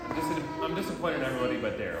I'm disappointed in everybody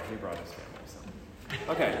but Daryl. He brought his family.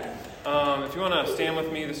 So. Okay. If you want to stand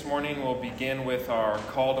with me this morning, we'll begin with our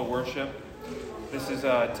call to worship. This is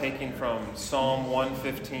taken from Psalm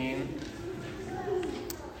 115.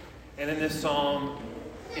 And in this psalm,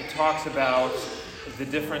 it talks about the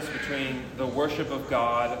difference between the worship of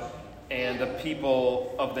God and the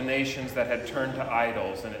people of the nations that had turned to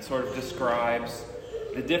idols. And it sort of describes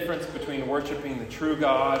the difference between worshiping the true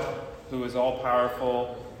God, who is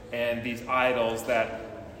all-powerful, and these idols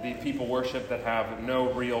that the people worship that have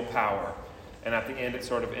no real power. And at the end, it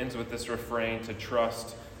sort of ends with this refrain to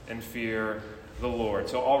trust and fear the Lord.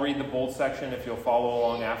 So I'll read the bold section if you'll follow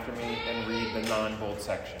along after me, and read the non-bold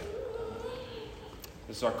section.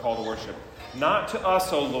 This is our call to worship. Not to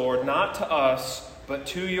us, O Lord, not to us, but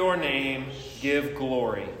to your name give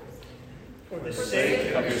glory. For the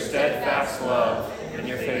sake of your steadfast love and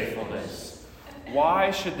your faithfulness.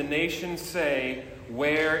 Why should the nations say,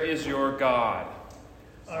 "Where is your God?"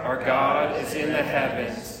 Our God is in the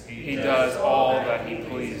heavens. He does all that he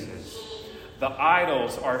pleases. The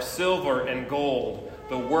idols are silver and gold,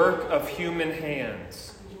 the work of human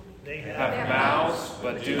hands. They have mouths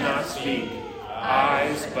but do not speak,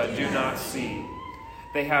 eyes but do not see.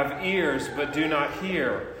 They have ears but do not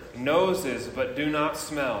hear, noses but do not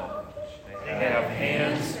smell. They have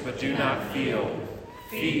hands but do not feel,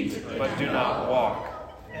 feet but do not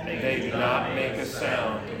walk, and they do not make a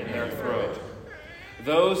sound in their throat.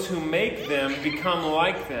 Those who make them become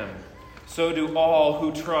like them, so do all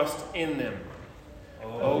who trust in them.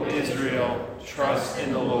 O Israel, trust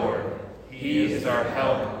in the Lord. He is our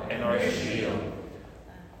help and our shield.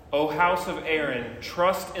 O house of Aaron,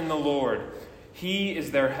 trust in the Lord. He is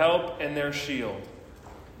their help and their shield.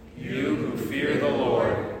 You who fear the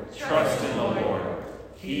Lord, trust in the Lord.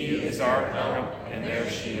 He is our help and their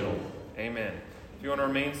shield. Amen. If you want to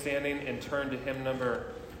remain standing and turn to hymn number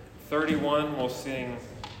 31, we'll sing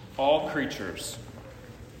All Creatures.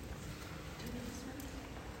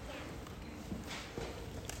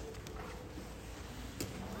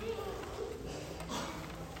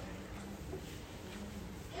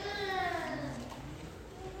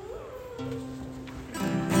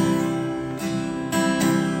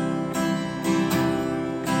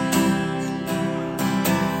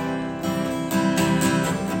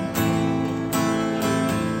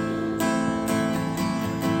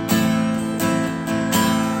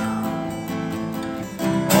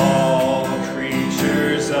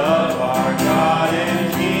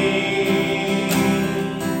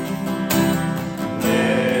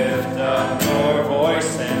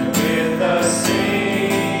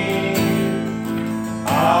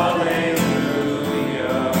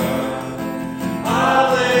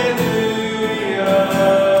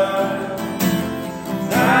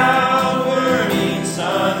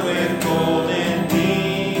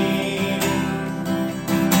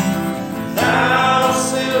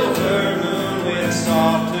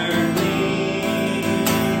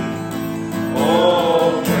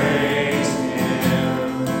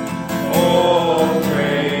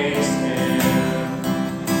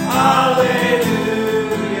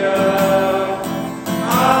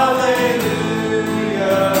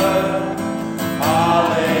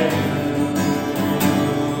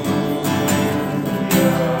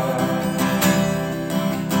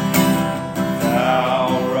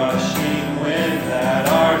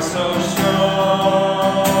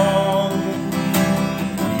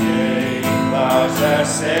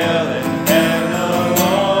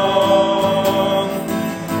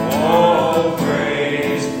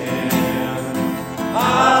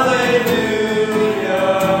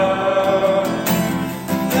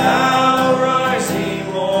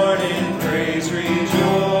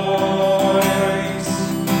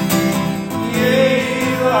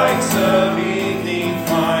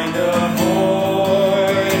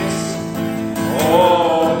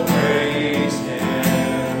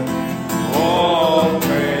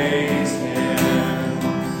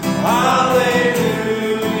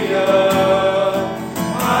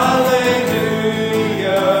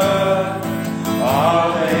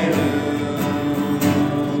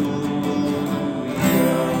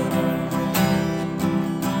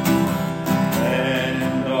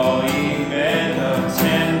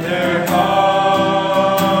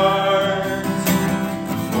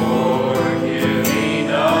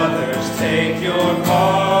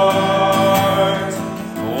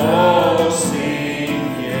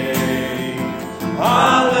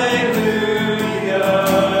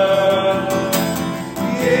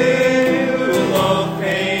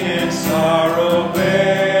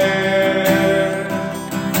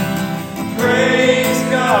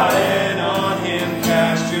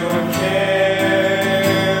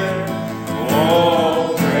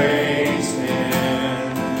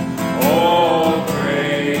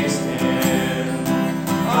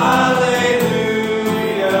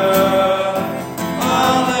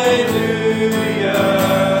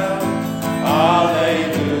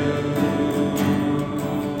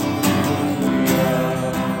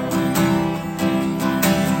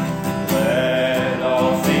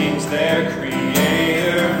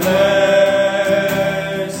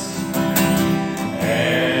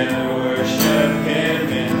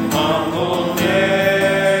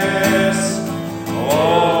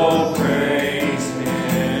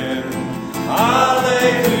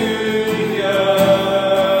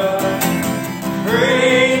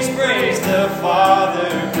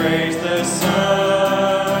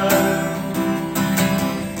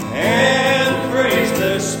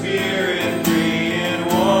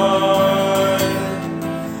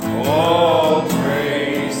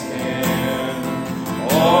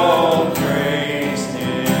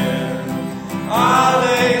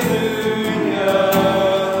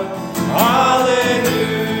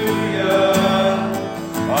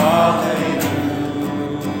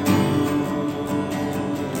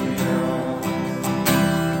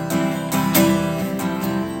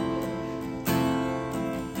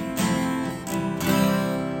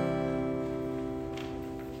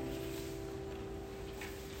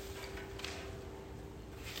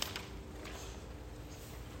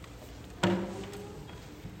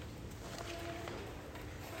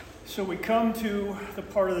 So we come to the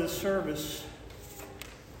part of the service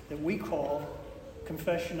that we call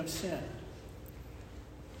confession of sin.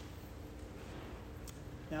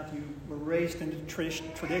 Now, if you were raised in the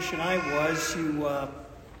tradition I was, you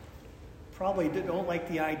probably don't like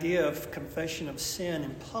the idea of confession of sin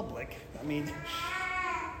in public. I mean,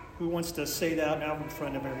 who wants to say that out in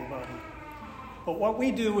front of everybody? But what we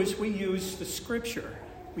do is we use the Scripture.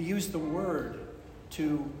 We use the Word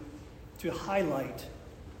to highlight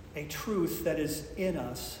a truth that is in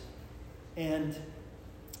us, and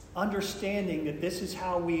understanding that this is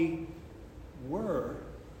how we were,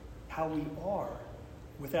 how we are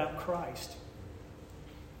without Christ.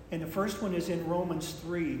 And the first one is in Romans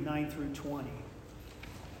 3, 9 through 20.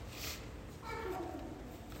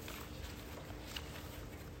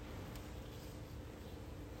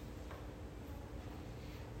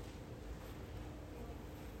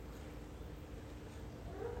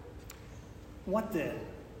 What then?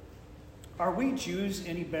 Are we Jews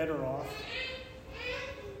any better off?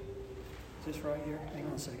 Is this right here? Hang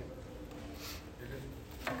on a second.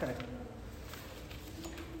 Okay.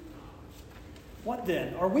 What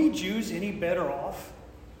then? Are we Jews any better off?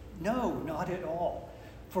 No, not at all.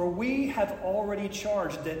 For we have already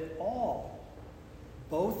charged that all,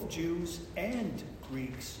 both Jews and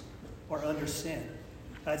Greeks, are under sin.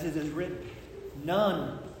 As it is written,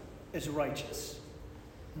 none is righteous.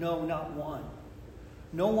 No, not one.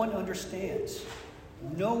 No one understands.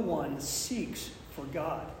 No one seeks for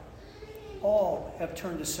God. All have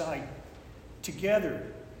turned aside.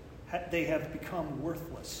 Together they have become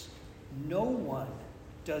worthless. No one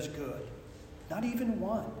does good, not even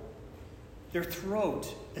one. Their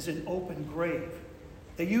throat is an open grave.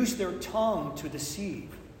 They use their tongue to deceive.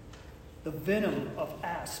 The venom of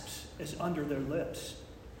asps is under their lips.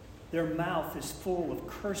 Their mouth is full of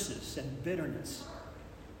curses and bitterness.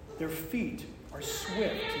 Their feet are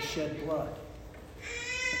swift to shed blood.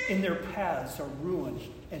 In their paths are ruin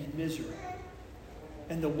and misery.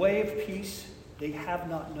 And the way of peace they have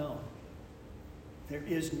not known. There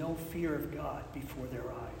is no fear of God before their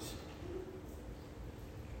eyes.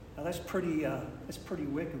 Now that's pretty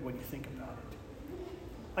wicked when you think about it.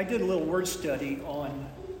 I did a little word study on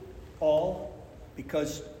all,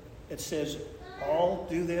 because it says all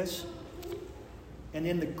do this. And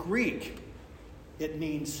in the Greek, it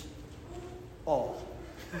means all.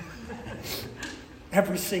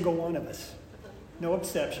 Every single one of us. No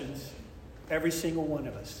exceptions. Every single one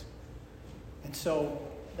of us. And so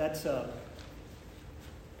that's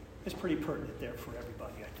it's pretty pertinent there for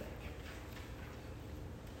everybody, I think.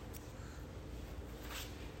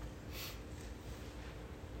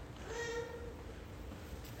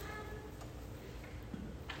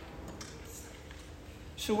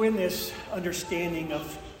 So in this understanding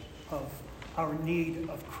of our need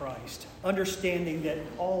of Christ, understanding that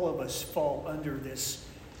all of us fall under this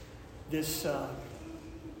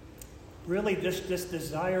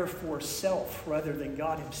desire for self rather than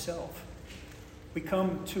God himself, we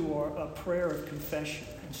come to a prayer of confession.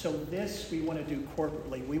 And so this we want to do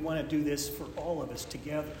corporately. We want to do this for all of us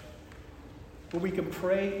together, where we can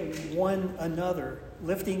pray in one another,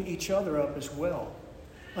 lifting each other up as well,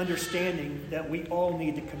 understanding that we all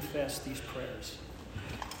need to confess these prayers.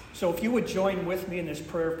 So if you would join with me in this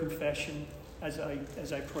prayer of confession as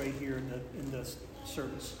I pray here in the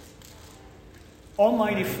service.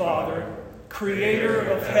 Almighty Father, creator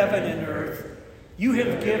of heaven and earth, you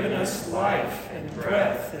have given us life and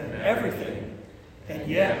breath and everything, and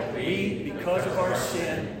yet we, because of our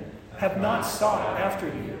sin, have not sought after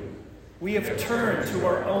you. We have turned to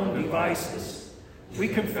our own devices. We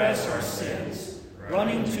confess our sins,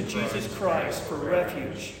 running to Jesus Christ for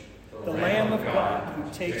refuge, the Lamb of God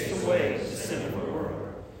who takes away the sin of the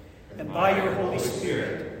world. And by your Holy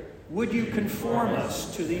Spirit, would you conform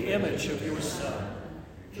us to the image of your Son,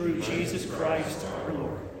 through Jesus Christ our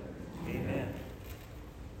Lord. Amen.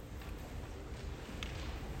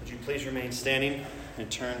 Would you please remain standing and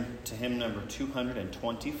turn to hymn number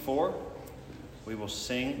 224. We will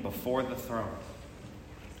sing Before the Throne.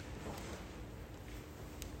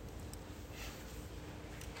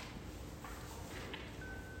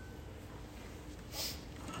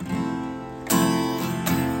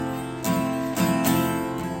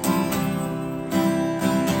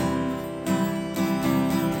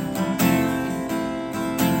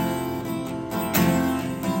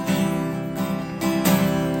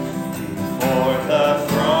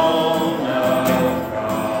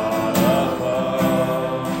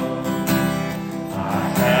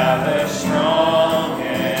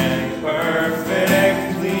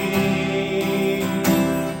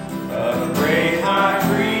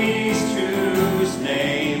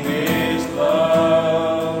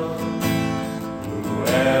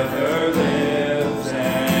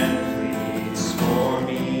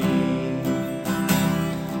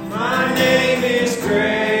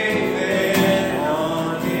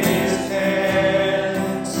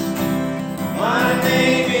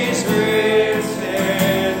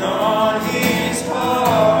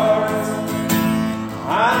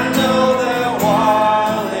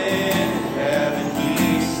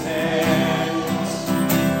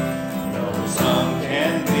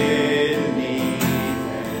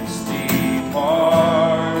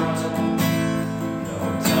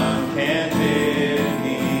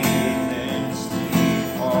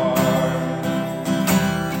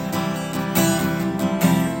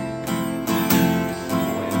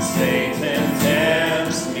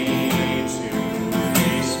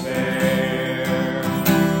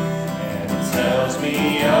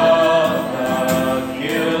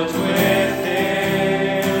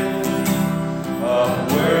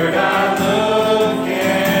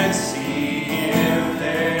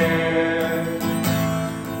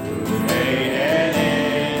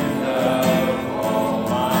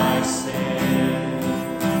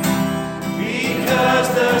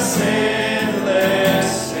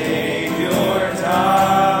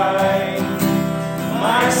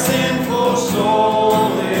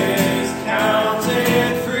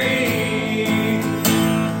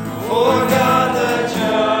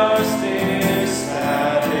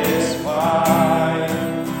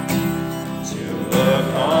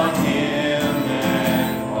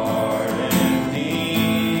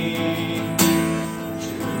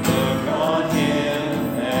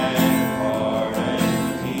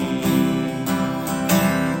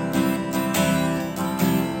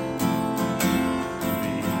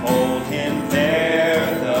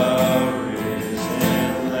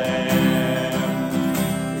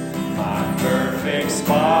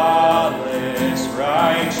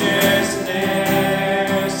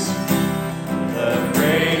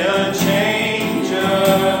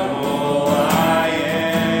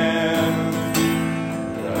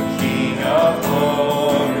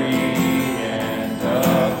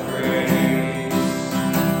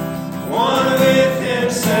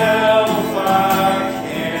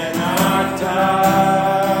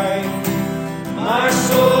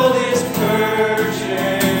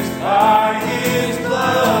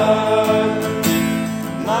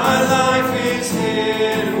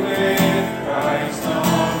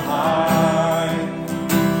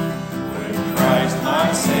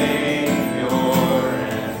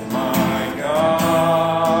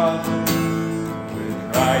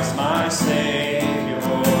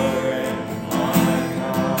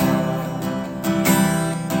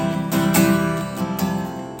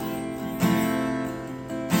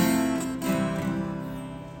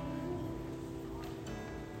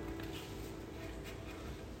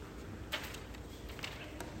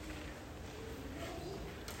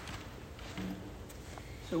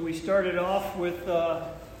 So we started off with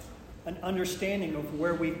an understanding of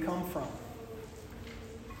where we've come from,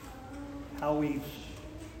 how we've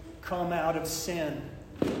come out of sin.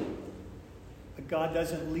 But God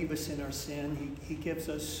doesn't leave us in our sin. He gives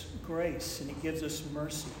us grace and He gives us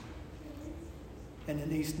mercy. And in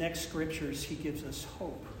these next scriptures, He gives us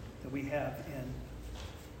hope that we have in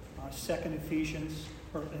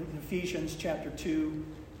Ephesians chapter 2,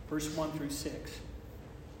 verse 1 through 6.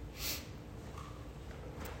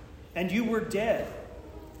 And you were dead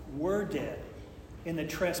in the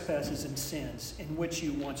trespasses and sins in which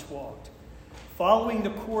you once walked, following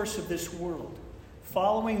the course of this world,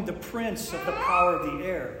 following the prince of the power of the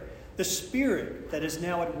air, the spirit that is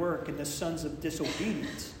now at work in the sons of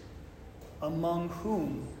disobedience, among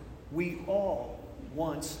whom we all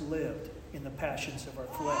once lived in the passions of our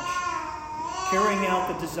flesh, carrying out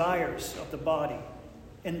the desires of the body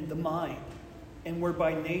and the mind, and were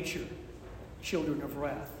by nature children of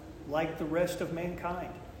wrath, like the rest of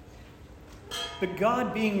mankind. But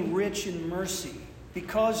God, being rich in mercy,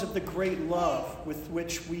 because of the great love with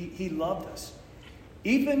which He loved us,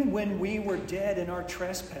 even when we were dead in our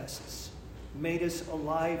trespasses, made us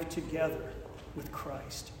alive together with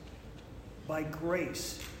Christ. By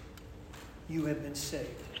grace you have been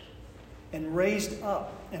saved, and raised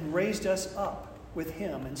us up with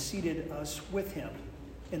Him, and seated us with Him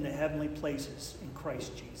in the heavenly places in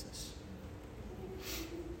Christ Jesus.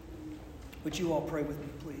 Would you all pray with me,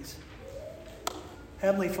 please?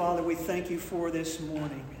 Heavenly Father, we thank You for this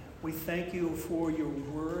morning. We thank You for Your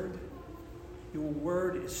word. Your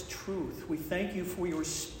word is truth. We thank You for Your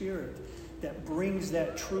Spirit that brings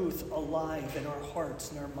that truth alive in our hearts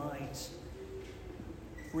and our minds.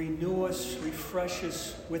 Renew us, refresh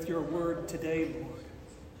us with Your word today, Lord.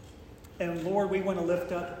 And Lord, we want to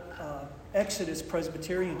lift up Exodus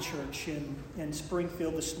Presbyterian Church in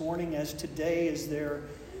Springfield this morning, as today is their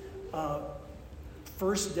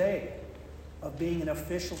first day of being an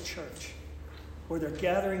official church, where they're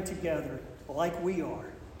gathering together like we are,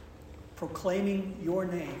 proclaiming Your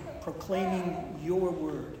name, proclaiming Your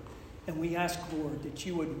word. And we ask, Lord, that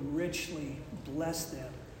You would richly bless them,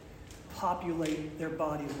 populate their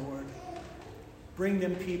body, Lord. Bring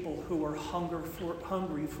them people who are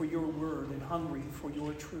hungry for Your word and hungry for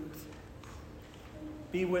Your truth.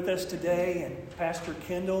 Be with us today, and Pastor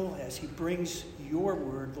Kendall, as he brings Your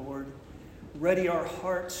word, Lord. Ready our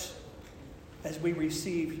hearts as we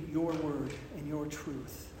receive Your word and Your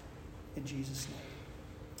truth. In Jesus'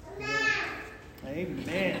 name.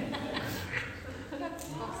 Amen. Amen.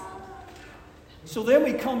 So then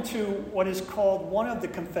we come to what is called one of the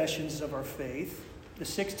confessions of our faith, the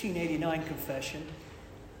 1689 Confession.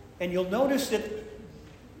 And you'll notice that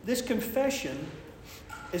this confession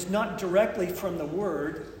is not directly from the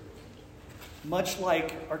Word, much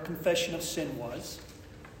like our confession of sin was,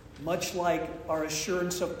 much like our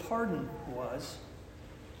assurance of pardon was.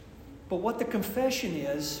 But what the confession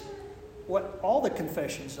is, what all the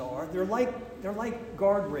confessions are, they're like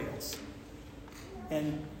guardrails.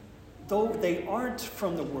 And though they aren't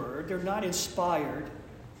from the Word, they're not inspired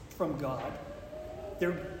from God,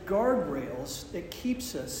 they're guardrails that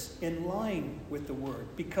keeps us in line with the Word,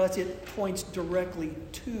 because it points directly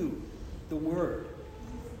to the Word.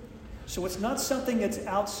 So it's not something that's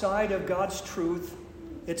outside of God's truth.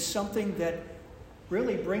 It's something that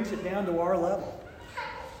really brings it down to our level.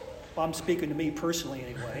 Well, I'm speaking to me personally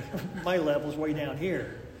anyway. My level's way down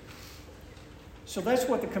here. So that's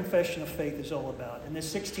what the Confession of Faith is all about. In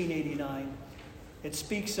this 1689, it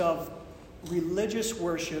speaks of religious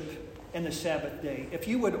worship and the Sabbath day. If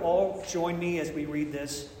you would all join me as we read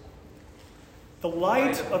this. The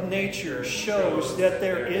light of nature shows that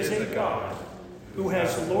there is a God who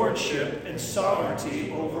has lordship and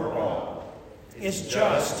sovereignty over all, is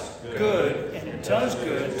just, good, and does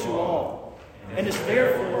good to all, and is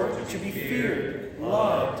therefore to be feared,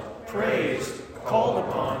 loved, praised, called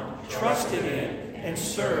upon, trusted in, and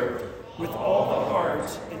served with all the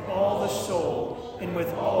heart and all the soul and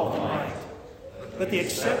with all the might. But the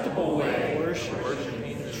acceptable way of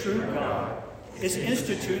worshiping the true God is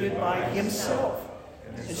instituted by Himself,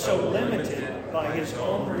 and so limited by His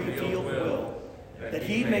own revealed will, that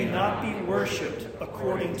He may not be worshipped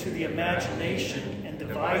according to the imagination and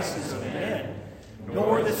devices of men,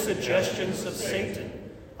 nor the suggestions of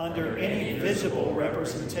Satan, under any visible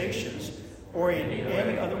representations, or in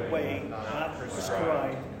any other way not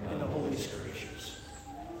prescribed in the Holy Scriptures.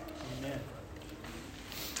 Amen.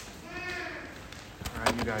 All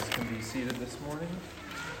right, you guys can be seated this morning.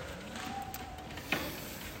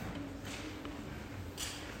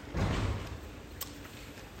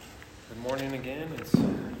 Good morning again. It's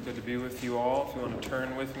good to be with you all. If you want to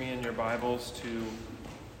turn with me in your Bibles to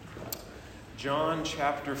John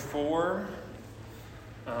chapter 4.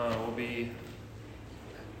 We'll be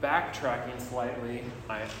backtracking slightly.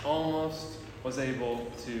 I almost was able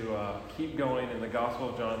to keep going in the Gospel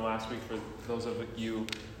of John last week. For those of you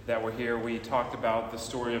that were here, we talked about the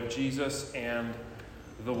story of Jesus and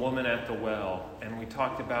the woman at the well. And we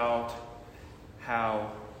talked about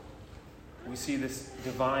how we see this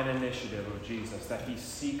divine initiative of Jesus, that he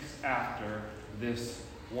seeks after this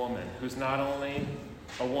woman, who's not only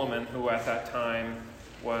a woman who at that time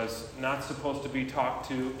was not supposed to be talked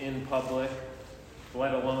to in public,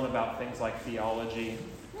 let alone about things like theology.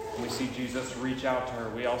 We see Jesus reach out to her.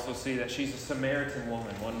 We also see that she's a Samaritan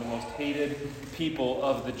woman, one of the most hated people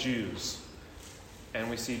of the Jews. And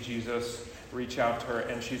we see Jesus reach out to her.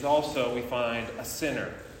 And she's also, we find, a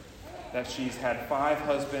sinner. That she's had 5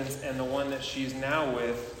 husbands, and the one that she's now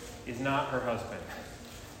with is not her husband.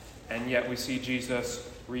 And yet we see Jesus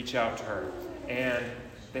reach out to her. And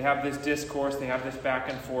they have this discourse, they have this back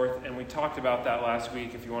and forth, and we talked about that last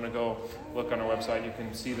week. If you want to go look on our website, you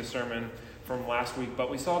can see the sermon from last week. But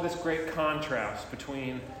we saw this great contrast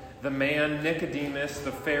between the man Nicodemus,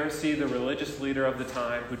 the Pharisee, the religious leader of the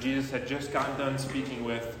time, who Jesus had just gotten done speaking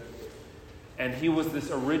with. And he was this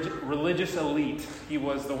religious elite. He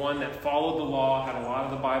was the one that followed the law, had a lot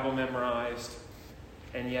of the Bible memorized,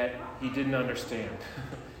 and yet he didn't understand.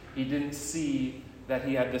 He didn't see that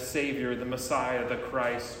he had the Savior, the Messiah, the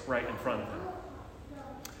Christ right in front of him.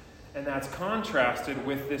 And that's contrasted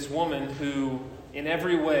with this woman who, in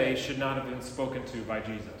every way, should not have been spoken to by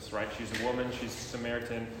Jesus, right? She's a woman, she's a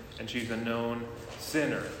Samaritan, and she's a known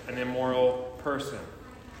sinner, an immoral person.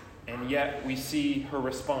 And yet we see her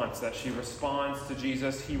response, that she responds to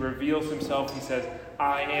Jesus. He reveals himself. He says,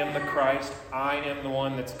 I am the Christ. I am the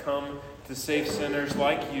one that's come to save sinners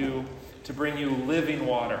like you, to bring you living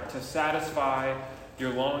water, to satisfy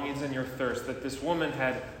your longings and your thirst. That this woman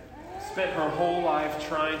had spent her whole life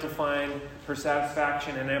trying to find her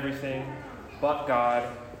satisfaction in everything but God.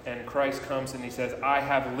 And Christ comes and he says, I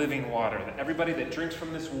have living water. That everybody that drinks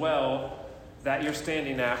from this well that you're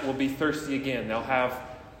standing at will be thirsty again. They'll have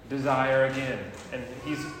desire again. And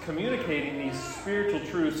he's communicating these spiritual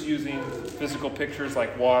truths using physical pictures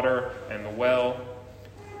like water and the well.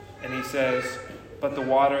 And he says, but the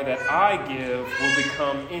water that I give will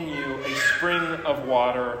become in you a spring of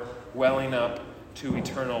water welling up to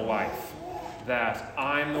eternal life. That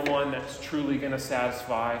I'm the one that's truly going to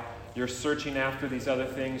satisfy. You're searching after these other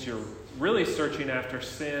things. You're really searching after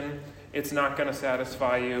sin. It's not going to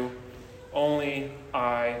satisfy you. Only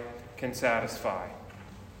I can satisfy.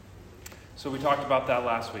 So we talked about that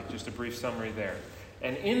last week, just a brief summary there.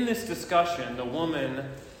 And in this discussion, the woman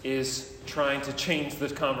is trying to change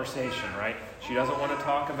this conversation, right? She doesn't want to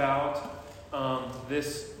talk about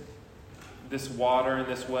this water and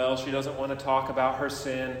this well. She doesn't want to talk about her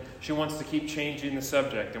sin. She wants to keep changing the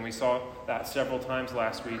subject, and we saw that several times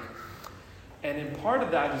last week. And in part of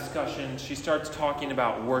that discussion, she starts talking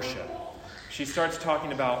about worship. She starts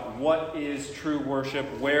talking about what is true worship,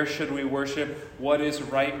 where should we worship, what is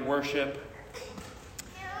right worship.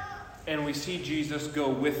 And we see Jesus go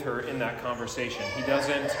with her in that conversation. He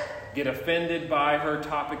doesn't get offended by her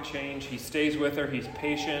topic change. He stays with her. He's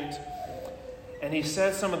patient. And he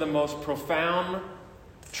says some of the most profound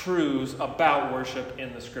truths about worship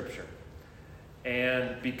in the Scripture.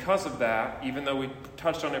 And because of that, even though we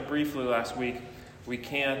touched on it briefly last week, we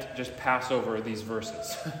can't just pass over these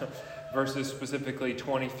verses. Verses specifically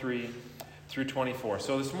 23 through 24.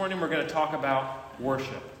 So this morning we're going to talk about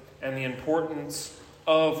worship and the importance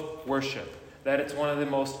of worship. That it's one of the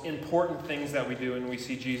most important things that we do, and we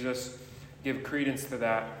see Jesus give credence to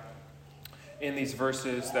that in these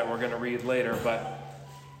verses that we're going to read later. But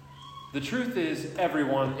the truth is,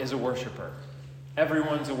 everyone is a worshiper.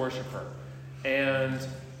 Everyone's a worshiper. And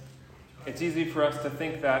it's easy for us to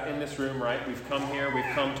think that in this room, right? We've come here,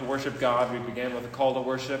 we've come to worship God. We began with a call to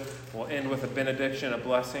worship. We'll end with a benediction, a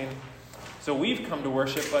blessing. So we've come to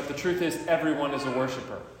worship, but the truth is, everyone is a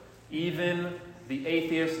worshiper. Even the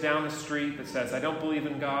atheist down the street that says, I don't believe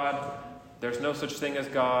in God, there's no such thing as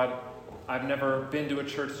God, I've never been to a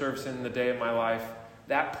church service in the day of my life,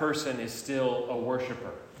 that person is still a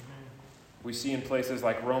worshiper. We see in places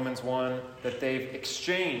like Romans 1 that they've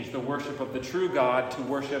exchanged the worship of the true God to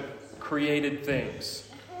worship created things.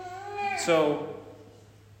 So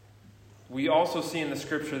we also see in the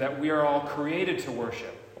Scripture that we are all created to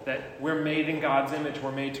worship, that we're made in God's image,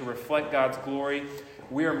 we're made to reflect God's glory.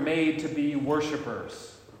 We are made to be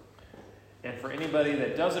worshipers. And for anybody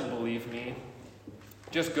that doesn't believe me,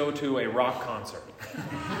 just go to a rock concert.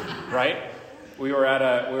 Right? We were at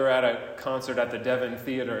a concert at the Devon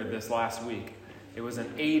Theater this last week. It was an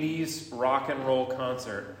 80s rock and roll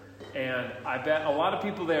concert. And I bet a lot of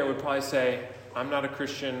people there would probably say, I'm not a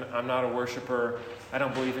Christian, I'm not a worshiper, I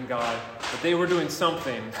don't believe in God. But they were doing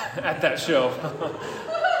something at that show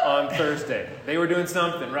on Thursday. They were doing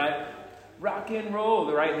something, right? Rock and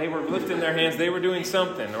roll, right? They were lifting their hands. They were doing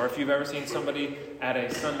something. Or if you've ever seen somebody at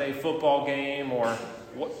a Sunday football game, or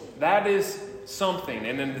that is something.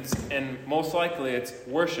 And most likely it's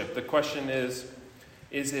worship. The question is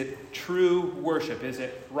it true worship? Is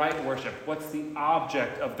it right worship? What's the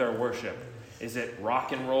object of their worship? Is it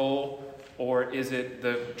rock and roll, or is it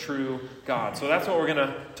the true God? So that's what we're going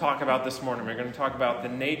to talk about this morning. We're going to talk about the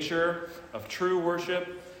nature of true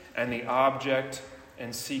worship and the object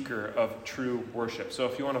and seeker of true worship. So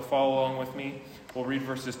if you want to follow along with me, we'll read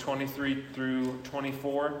verses 23 through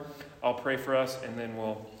 24. I'll pray for us, and then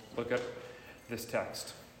we'll look at this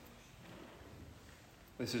text.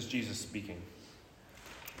 This is Jesus speaking.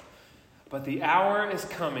 But the hour is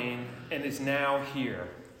coming and is now here,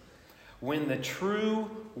 when the true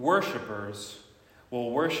worshipers will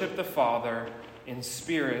worship the Father in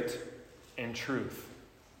spirit and truth.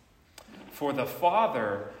 For the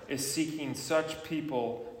Father is seeking such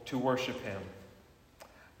people to worship him.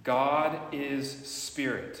 God is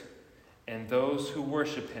spirit, and those who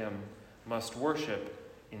worship him must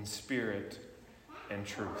worship in spirit and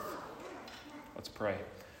truth. Let's pray.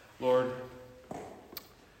 Lord,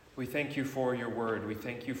 we thank you for your word. We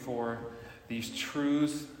thank you for these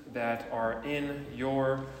truths that are in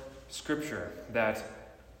your scripture, that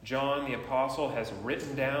John the Apostle has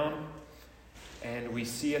written down. And we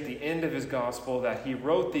see at the end of his gospel that he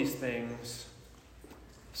wrote these things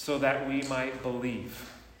so that we might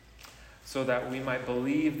believe. So that we might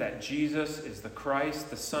believe that Jesus is the Christ,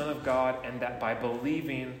 the Son of God, and that by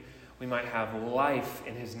believing we might have life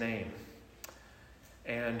in his name.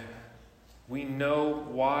 And we know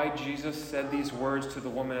why Jesus said these words to the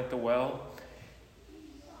woman at the well.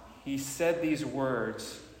 He said these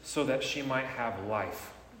words so that she might have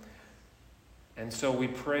life. And so we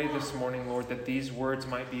pray this morning, Lord, that these words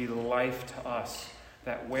might be life to us.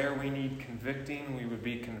 That where we need convicting, we would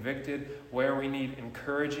be convicted. Where we need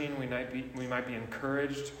encouraging, we might be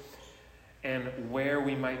encouraged. And where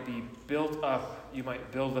we might be built up, you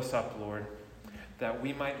might build us up, Lord. That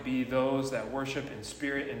we might be those that worship in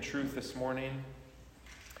spirit and truth this morning.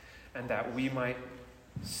 And that we might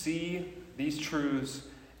see these truths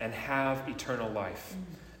and have eternal life.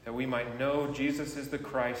 That we might know Jesus is the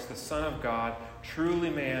Christ, the Son of God, truly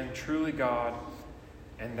man, truly God,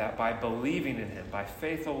 and that by believing in him, by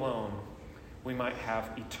faith alone, we might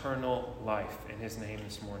have eternal life in his name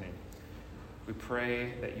this morning. We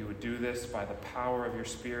pray that you would do this by the power of your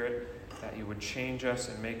Spirit, that you would change us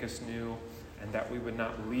and make us new, and that we would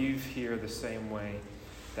not leave here the same way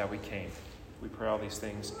that we came. We pray all these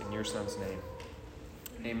things in your Son's name.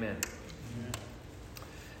 Amen. Amen.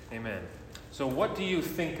 Amen. So what do you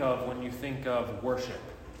think of when you think of worship?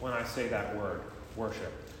 When I say that word,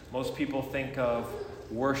 worship. Most people think of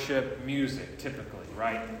worship music, typically,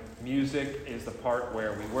 right? Music is the part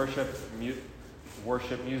where we worship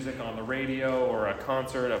music on the radio or a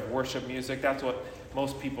concert of worship music. That's what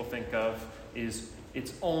most people think of, is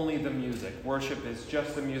it's only the music. Worship is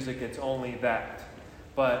just the music, it's only that.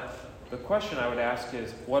 But the question I would ask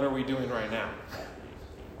is, what are we doing right now?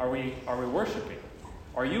 Are we worshiping?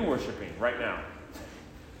 Are you worshiping right now?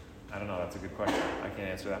 I don't know, that's a good question. I can't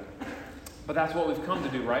answer that. But that's what we've come to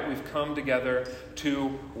do, right? We've come together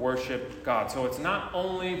to worship God. So it's not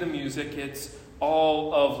only the music, it's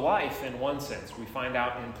all of life in one sense. We find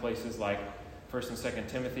out in places like 1 and 2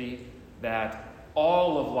 Timothy that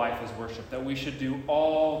all of life is worship, that we should do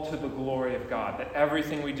all to the glory of God, that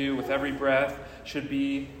everything we do with every breath should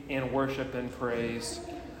be in worship and praise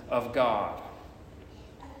of God.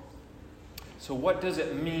 So what does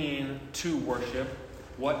it mean to worship?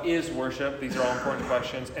 What is worship? These are all important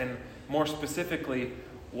questions. And more specifically,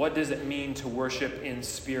 what does it mean to worship in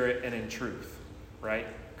spirit and in truth? Right?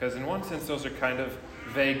 Because in one sense, those are kind of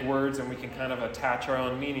vague words, and we can kind of attach our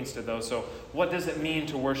own meanings to those. So what does it mean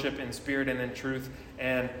to worship in spirit and in truth?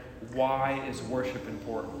 And why is worship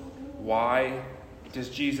important? Why does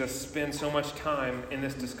Jesus spend so much time in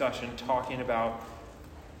this discussion talking about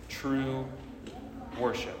true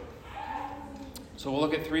worship? So we'll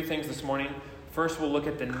look at three things this morning. First, we'll look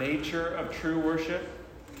at the nature of true worship.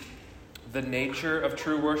 The nature of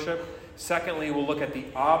true worship. Secondly, we'll look at the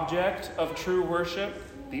object of true worship.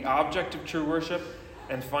 The object of true worship.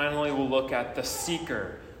 And finally, we'll look at the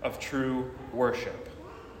seeker of true worship.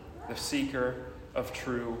 The seeker of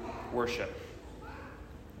true worship.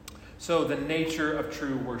 So, the nature of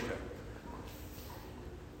true worship.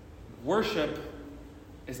 Worship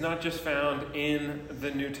is not just found in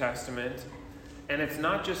the New Testament And it's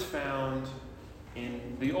not just found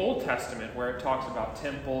in the Old Testament where it talks about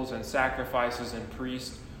temples and sacrifices and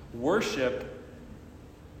priests. Worship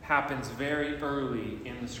happens very early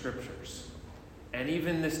in the Scriptures. And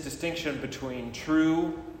even this distinction between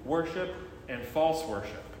true worship and false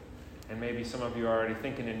worship. And maybe some of you are already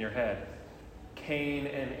thinking in your head, Cain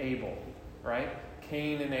and Abel, right?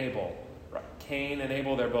 Cain and Abel. Right? Cain and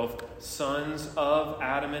Abel, they're both sons of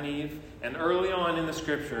Adam and Eve. And early on in the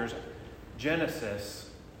Scriptures, Genesis,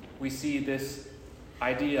 we see this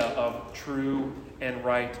idea of true and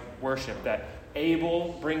right worship. That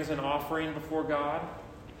Abel brings an offering before God,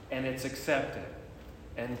 and it's accepted.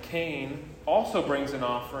 And Cain also brings an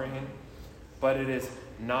offering, but it is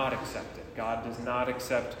not accepted. God does not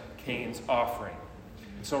accept Cain's offering.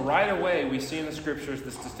 So right away, we see in the Scriptures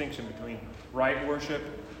this distinction between right worship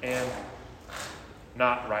and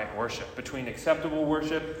not right worship, between acceptable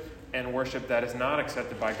worship and worship that is not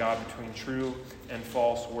accepted by God, between true and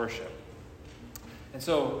false worship. And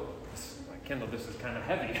so, Kendall, this is kind of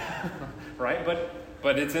heavy, right?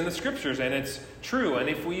 But it's in the Scriptures, and it's true. And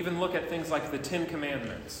if we even look at things like the Ten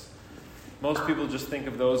Commandments, most people just think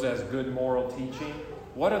of those as good moral teaching.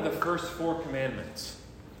 What are the first 4 commandments?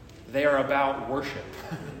 They are about worship,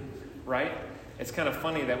 right? It's kind of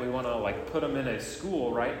funny that we want to put them in a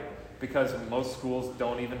school, right? Because most schools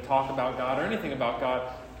don't even talk about God or anything about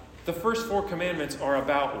God. The first 4 commandments are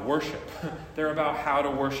about worship. They're about how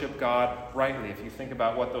to worship God rightly. If you think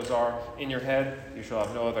about what those are in your head, you shall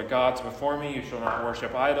have no other gods before me. You shall not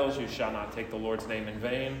worship idols. You shall not take the Lord's name in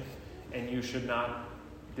vain. And you should not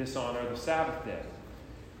dishonor the Sabbath day.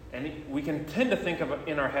 And we can tend to think of it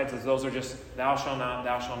in our heads as those are just thou shalt not,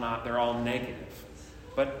 thou shalt not. They're all negative.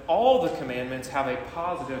 But all the commandments have a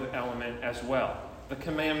positive element as well. The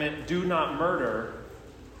commandment, do not murder,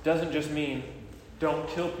 doesn't just mean don't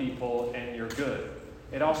kill people and you're good.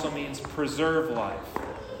 It also means preserve life.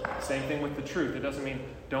 Same thing with the truth. It doesn't mean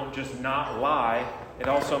don't just not lie. It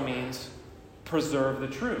also means preserve the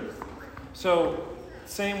truth. So,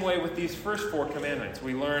 same way with these first 4 commandments.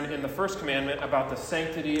 We learn in the first commandment about the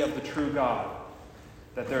sanctity of the true God.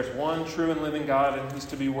 That there's one true and living God and He's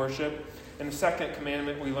to be worshipped. In the second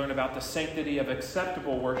commandment, we learn about the sanctity of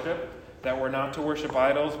acceptable worship. That we're not to worship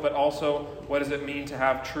idols, but also what does it mean to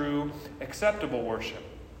have true, acceptable worship.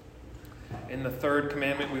 In the third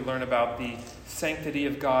commandment, we learn about the sanctity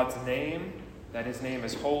of God's name, that His name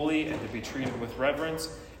is holy and to be treated with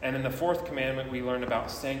reverence. And in the fourth commandment, we learn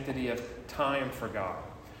about sanctity of time for God.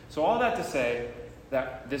 So all that to say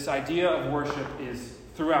that this idea of worship is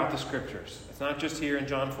throughout the Scriptures. It's not just here in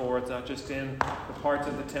John 4. It's not just in the parts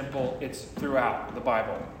of the temple. It's throughout the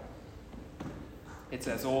Bible. It's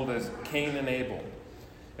as old as Cain and Abel,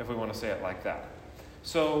 if we want to say it like that.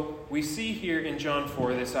 So we see here in John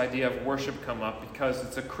 4 this idea of worship come up because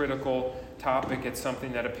it's a critical topic. It's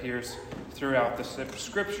something that appears throughout the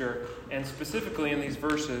Scripture. And specifically in these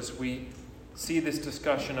verses, we see this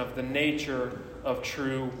discussion of the nature of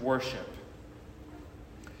true worship.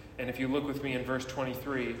 And if you look with me in verse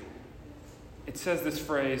 23, it says this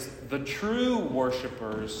phrase, the true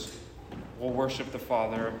worshipers will worship the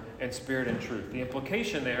Father in spirit and truth. The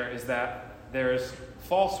implication there is that there's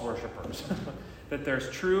false worshipers. That there's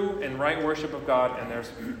true and right worship of God and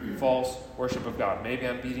there's false worship of God. Maybe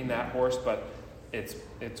I'm beating that horse, but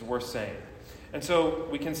it's worth saying. And so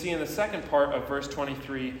we can see in the second part of verse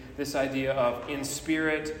 23 this idea of in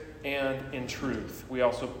spirit and in truth. We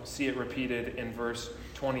also see it repeated in verse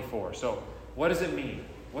 24. So what does it mean?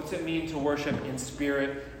 What's it mean to worship in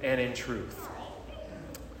spirit and in truth?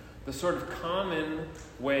 The sort of common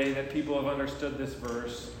way that people have understood this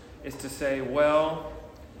verse is to say, well,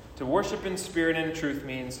 to worship in spirit and in truth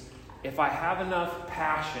means if I have enough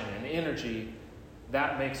passion and energy,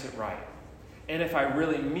 that makes it right. And if I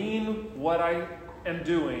really mean what I am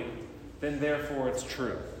doing, then therefore it's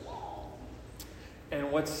true.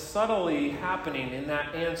 And what's subtly happening in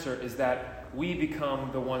that answer is that we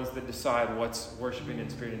become the ones that decide what's worshiping in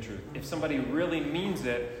spirit and truth. If somebody really means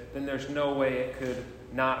it, then there's no way it could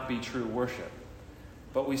not be true worship.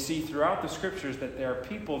 But we see throughout the Scriptures that there are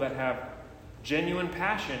people that have genuine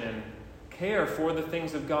passion and care for the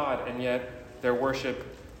things of God, and yet their worship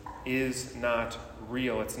is not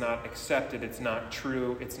real. It's not accepted. It's not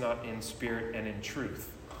true. It's not in spirit and in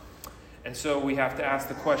truth. And so we have to ask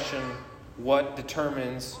the question, what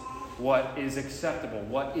determines what is acceptable?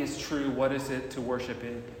 What is true? What is it to worship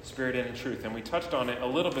in spirit and in truth? And we touched on it a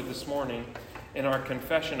little bit this morning in our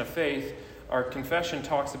confession of faith. Our confession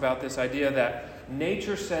talks about this idea that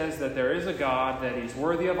nature says that there is a God, that He's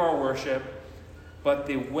worthy of our worship, but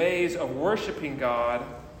the ways of worshiping God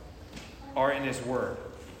are in His Word.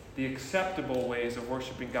 the acceptable ways of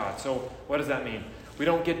worshiping God. So what does that mean? We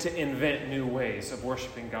don't get to invent new ways of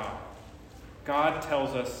worshiping God. God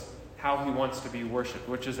tells us how he wants to be worshipped,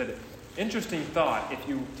 which is an interesting thought if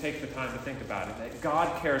you take the time to think about it, that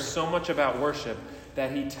God cares so much about worship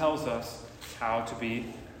that he tells us how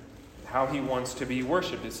he wants to be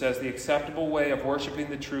worshipped. It says the acceptable way of worshiping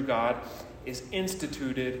the true God is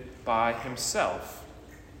instituted by himself.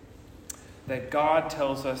 That God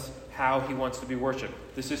tells us how he wants to be worshipped.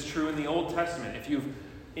 This is true in the Old Testament. If you've,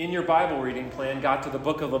 in your Bible reading plan, got to the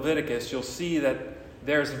book of Leviticus, you'll see that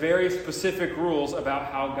there's very specific rules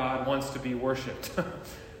about how God wants to be worshipped.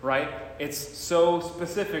 Right? It's so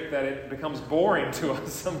specific that it becomes boring to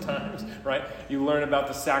us sometimes, right? You learn about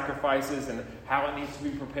the sacrifices and how it needs to be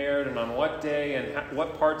prepared and on what day and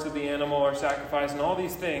what parts of the animal are sacrificed, and all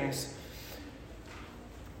these things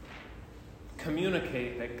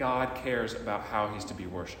communicate that God cares about how he's to be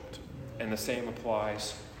worshipped. And the same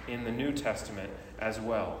applies in the New Testament as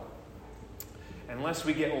well. Unless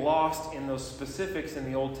we get lost in those specifics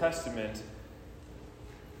in the Old Testament,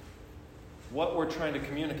 what we're trying to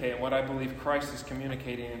communicate, and what I believe Christ is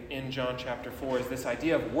communicating in John chapter 4, is this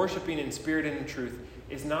idea of worshiping in spirit and in truth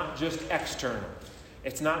is not just external.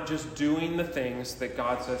 It's not just doing the things that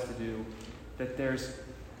God says to do. That there's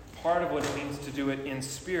part of what it means to do it in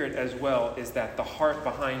spirit as well, is that the heart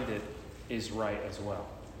behind it is right as well.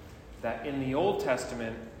 That in the Old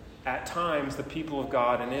Testament, at times the people of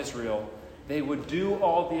God in Israel, they would do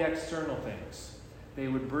all the external things. They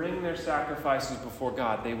would bring their sacrifices before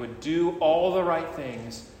God. They would do all the right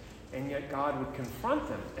things, and yet God would confront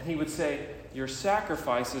them. And he would say, your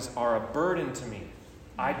sacrifices are a burden to me.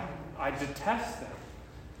 I detest them.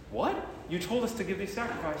 What? You told us to give these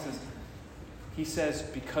sacrifices. He says,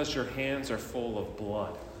 because your hands are full of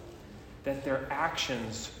blood. That their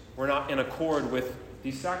actions were not in accord with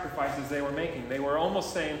these sacrifices they were making. They were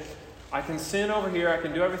almost saying, I can sin over here, I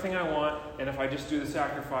can do everything I want, and if I just do the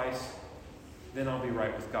sacrifice, then I'll be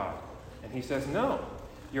right with God. And he says, no,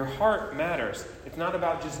 your heart matters. It's not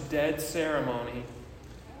about just dead ceremony,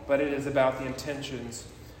 but it is about the intentions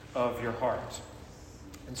of your heart.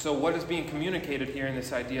 And so what is being communicated here in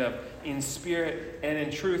this idea of in spirit and in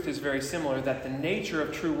truth is very similar, that the nature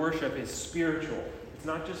of true worship is spiritual. It's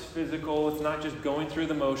not just physical, it's not just going through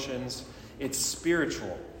the motions, it's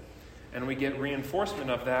spiritual. And we get reinforcement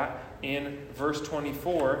of that in verse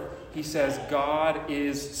 24. He says, God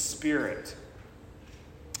is spirit.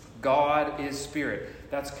 God is spirit.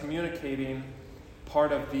 That's communicating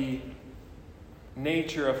part of the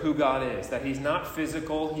nature of who God is. That he's not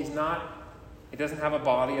physical. He doesn't have a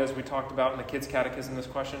body, as we talked about in the kids' catechism this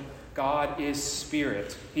question. God is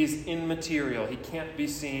spirit. He's immaterial. He can't be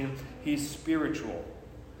seen. He's spiritual.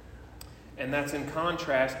 And that's in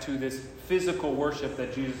contrast to this physical worship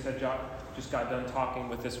that Jesus had just got done talking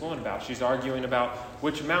with this woman about. She's arguing about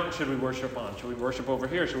which mountain should we worship on. Should we worship over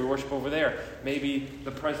here? Should we worship over there? Maybe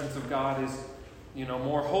the presence of God is,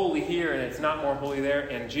 more holy here and it's not more holy there.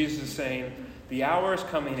 And Jesus is saying, the hour is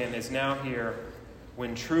coming and is now here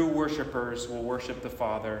when true worshipers will worship the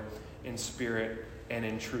Father in spirit and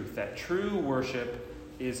in truth. That true worship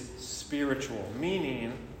is spiritual,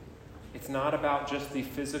 meaning it's not about just the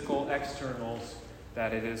physical externals,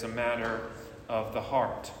 that it is a matter of the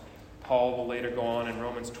heart. Paul will later go on in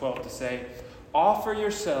Romans 12 to say, offer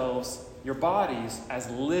yourselves, your bodies, as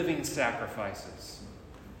living sacrifices,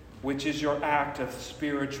 which is your act of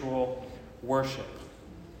spiritual worship.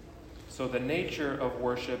 So the nature of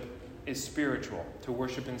worship is spiritual, to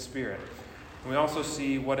worship in spirit. And we also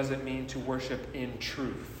see, what does it mean to worship in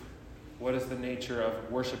truth? What is the nature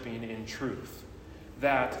of worshiping in truth?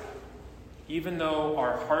 That even though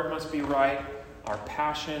our heart must be right, our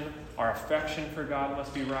passion, our affection for God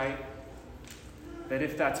must be right, that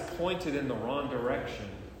if that's pointed in the wrong direction,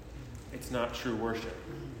 it's not true worship.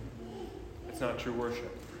 It's not true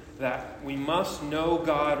worship. That we must know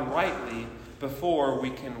God rightly before we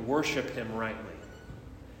can worship him rightly.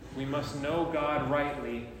 We must know God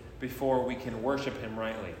rightly before we can worship him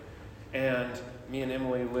rightly. And me and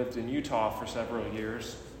Emily lived in Utah for several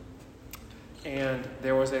years. And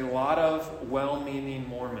there was a lot of well-meaning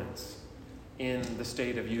Mormons in the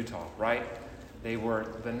state of Utah, right? They were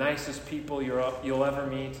the nicest people you'll ever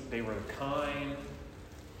meet. They were kind.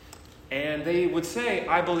 And they would say,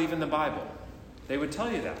 I believe in the Bible. They would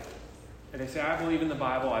tell you that. And they say, I believe in the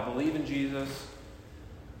Bible. I believe in Jesus.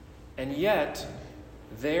 And yet,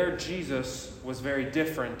 their Jesus was very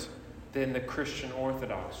different than the Christian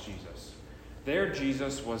Orthodox Jesus. Their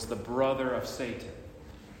Jesus was the brother of Satan.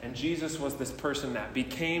 And Jesus was this person that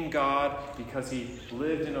became God because he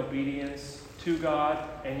lived in obedience to God.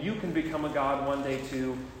 And you can become a God one day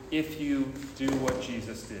too if you do what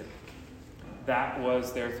Jesus did. That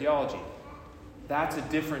was their theology. That's a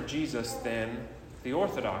different Jesus than the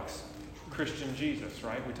Orthodox Christian Jesus,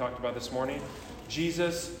 right? We talked about this morning.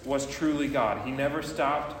 Jesus was truly God. He never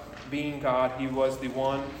stopped being God. He was the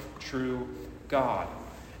one true God.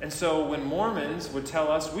 And so when Mormons would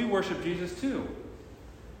tell us, we worship Jesus too,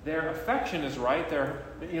 their affection is right. They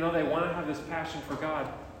want to have this passion for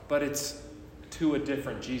God, but it's to a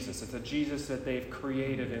different Jesus. It's a Jesus that they've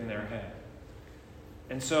created in their head.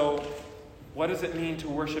 And so what does it mean to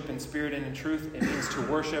worship in spirit and in truth? It means to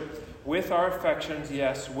worship with our affections,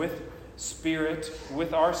 yes, with spirit,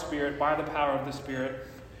 with our spirit, by the power of the Spirit.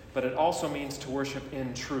 But it also means to worship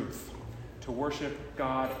in truth, to worship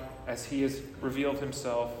God as He has revealed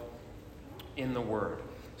Himself in the Word.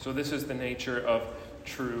 So this is the nature of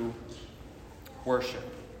true worship.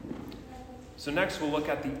 So next we'll look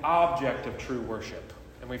at the object of true worship.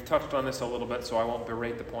 And we've touched on this a little bit, so I won't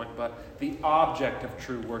berate the point, but the object of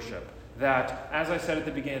true worship. That, as I said at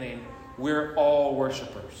the beginning, we're all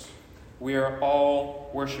worshipers. We are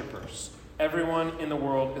all worshipers. Everyone in the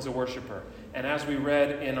world is a worshiper. And as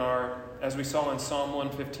we saw in Psalm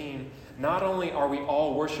 115, not only are we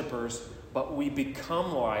all worshipers, but we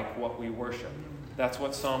become like what we worship. That's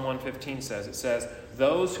what Psalm 115 says. It says,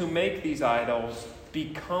 those who make these idols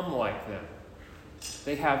become like them.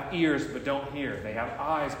 They have ears but don't hear. They have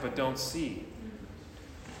eyes but don't see.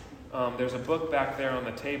 There's a book back there on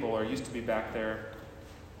the table, or used to be back there.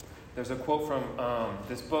 There's a quote from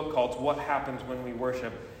this book called What Happens When We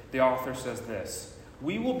Worship. The author says this: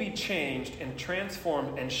 we will be changed and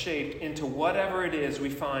transformed and shaped into whatever it is we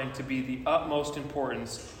find to be the utmost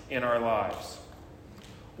importance in our lives.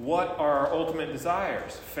 What are our ultimate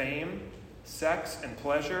desires? Fame, sex and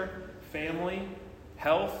pleasure, family,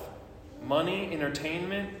 health, money,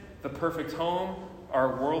 entertainment, the perfect home,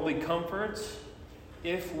 our worldly comforts?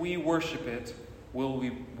 If we worship it,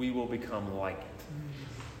 we will become like it.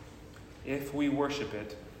 If we worship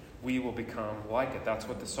it, we will become like it. That's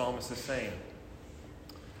what the psalmist is saying.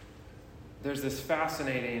 There's this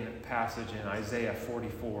fascinating passage in Isaiah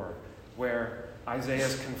 44 where Isaiah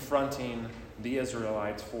is confronting the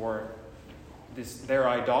Israelites for their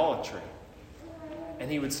idolatry. And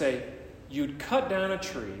he would say, you'd cut down a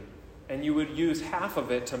tree and you would use half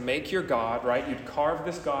of it to make your God, right? You'd carve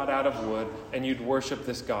this God out of wood and you'd worship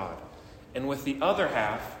this God. And with the other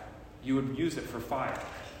half, you would use it for fire.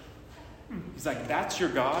 He's like, that's your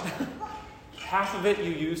God? Half of it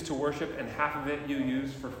you use to worship and half of it you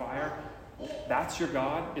use for fire? That's your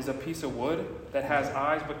God, is a piece of wood that has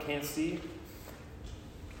eyes but can't see?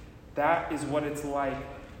 That is what it's like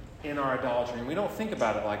in our idolatry. And we don't think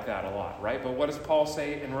about it like that a lot, right? But what does Paul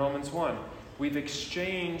say in Romans 1? We've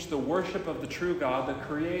exchanged the worship of the true God, the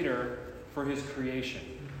Creator, for His creation.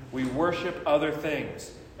 We worship other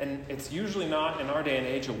things. And it's usually not, in our day and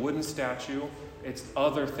age, a wooden statue. It's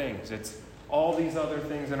other things. It's all these other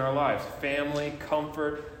things in our lives. Family,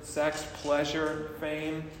 comfort, sex, pleasure,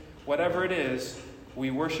 fame. Whatever it is,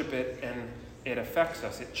 we worship it and it affects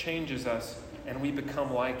us. It changes us and we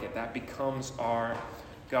become like it. That becomes our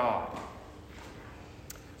God.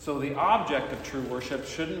 So the object of true worship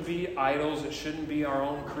shouldn't be idols. It shouldn't be our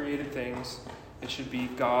own created things. It should be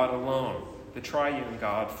God alone. The triune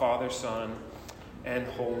God, Father, Son, and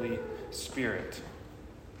Holy Spirit.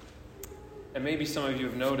 And maybe some of you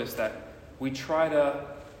have noticed that we try to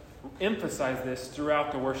emphasize this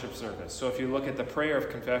throughout the worship service. So if you look at the prayer of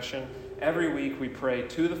confession, every week we pray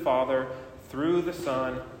to the Father, through the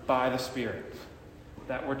Son, by the Spirit.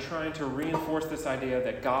 That we're trying to reinforce this idea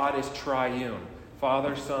that God is triune.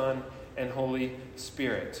 Father, Son, and Holy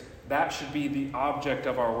Spirit. That should be the object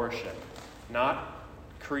of our worship. Not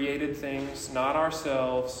created things, not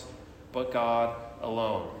ourselves, but God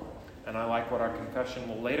alone. And I like what our confession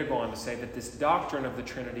will later go on to say, that this doctrine of the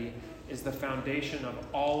Trinity is the foundation of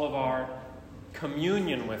all of our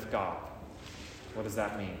communion with God. What does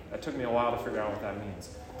that mean? That took me a while to figure out what that means.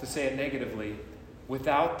 To say it negatively,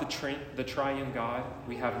 without the triune God,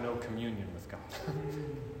 we have no communion with God.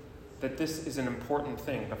 That this is an important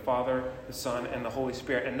thing, the Father, the Son, and the Holy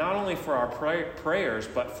Spirit. And not only for our prayers,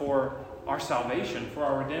 but for our salvation, for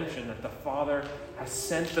our redemption, that the Father has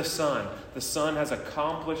sent the Son. The Son has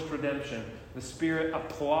accomplished redemption. The Spirit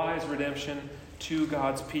applies redemption to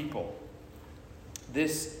God's people.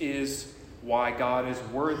 This is why God is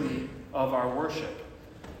worthy of our worship.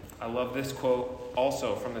 I love this quote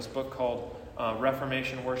also from this book called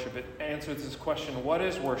Reformation Worship. It answers this question: what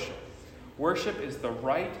is worship? Worship is the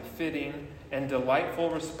right, fitting, and delightful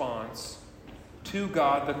response to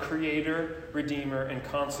God, the Creator, Redeemer, and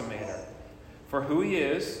Consummator, for who He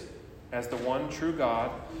is as the one true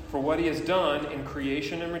God, for what he has done in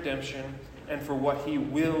creation and redemption, and for what he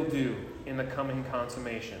will do in the coming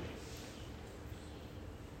consummation.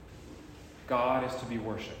 God is to be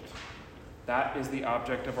worshipped. That is the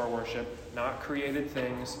object of our worship, not created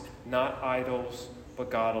things, not idols, but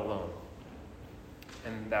God alone.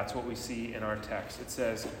 And that's what we see in our text. It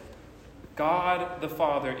says, God the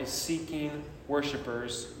Father is seeking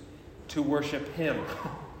worshipers to worship him.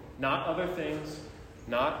 Not other things,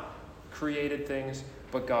 not created things,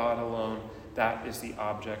 but God alone. That is the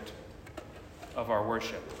object of our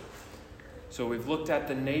worship. So we've looked at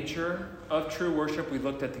the nature of true worship. We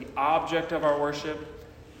looked at the object of our worship.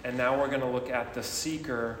 And now we're going to look at the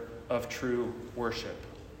seeker of true worship.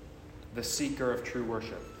 The seeker of true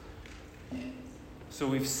worship. So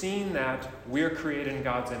we've seen that we're created in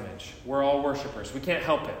God's image. We're all worshipers. We can't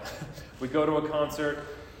help it. We go to a concert.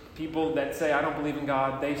 People that say, I don't believe in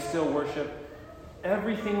God, they still worship.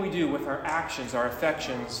 Everything we do with our actions, our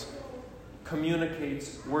affections,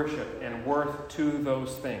 communicates worship and worth to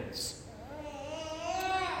those things.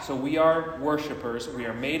 So we are worshipers. We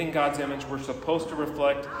are made in God's image. We're supposed to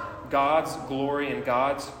reflect God's glory and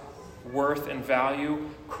God's worth and value.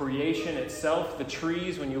 Creation itself, the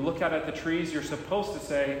trees, when you look out at the trees, you're supposed to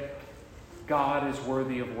say, God is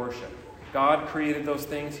worthy of worship. God created those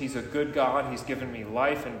things. He's a good God. He's given me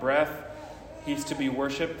life and breath. He's to be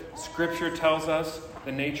worshipped. Scripture tells us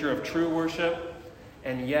the nature of true worship,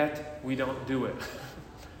 and yet we don't do it.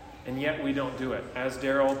 And yet we don't do it. As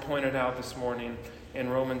Daryl pointed out this morning in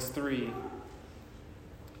Romans 3,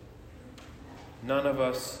 none of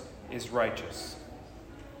us is righteous.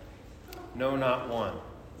 No, not one.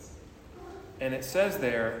 And it says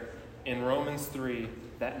there in Romans 3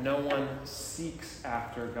 that no one seeks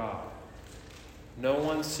after God. No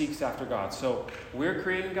one seeks after God. So we're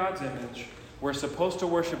created in God's image. We're supposed to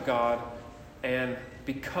worship God. And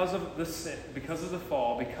because of the sin, because of the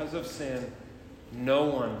fall, because of sin, no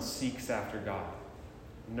one seeks after God.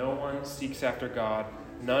 No one seeks after God.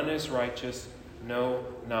 None is righteous. No,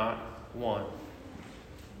 not one.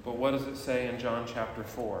 But what does it say in John chapter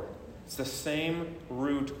 4? It's the same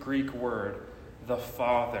root Greek word. The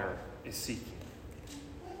Father is seeking.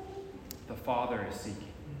 The Father is seeking.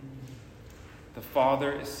 The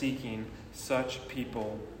Father is seeking such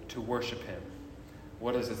people to worship him.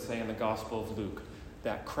 What does it say in the Gospel of Luke?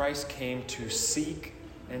 That Christ came to seek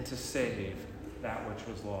and to save that which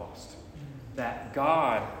was lost. That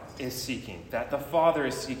God is seeking. That the Father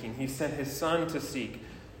is seeking. He sent his Son to seek.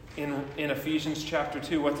 In Ephesians chapter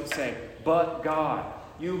 2, what's it say? But God,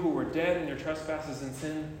 you who were dead in your trespasses and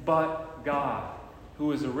sin, but God,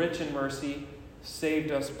 who is rich in mercy,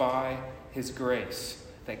 saved us by his grace.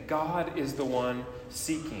 That God is the one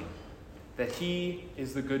seeking. That he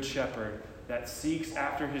is the good shepherd that seeks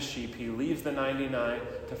after his sheep. He leaves the 99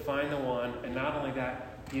 to find the one. And not only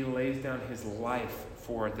that, he lays down his life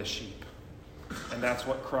for the sheep. And that's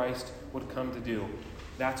what Christ would come to do.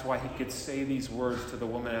 That's why he could say these words to the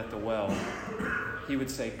woman at the well. He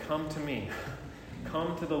would say, come to me.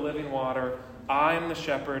 Come to the living water. I am the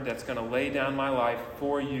shepherd that's going to lay down my life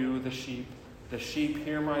for you, the sheep. The sheep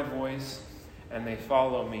hear my voice and they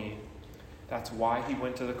follow me. That's why he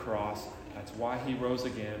went to the cross. That's why he rose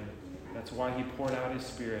again. That's why he poured out his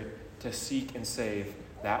Spirit to seek and save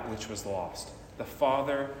that which was lost. The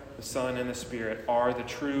Father, the Son, and the Spirit are the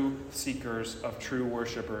true seekers of true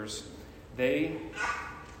worshipers. They,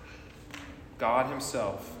 God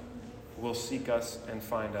himself, will seek us and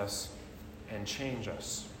find us and change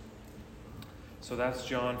us. So that's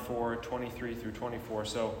John 4, 23 through 24.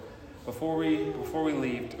 So before we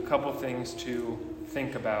leave, a couple things to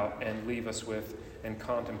think about and leave us with and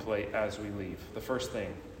contemplate as we leave. The first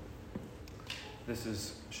thing,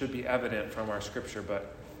 should be evident from our scripture,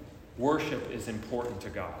 but worship is important to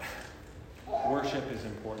God. Worship is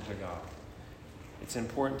important to God. It's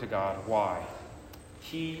important to God. Why?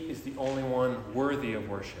 He is the only one worthy of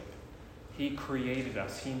worship. He created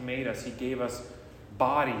us. He made us. He gave us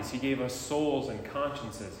bodies. He gave us souls and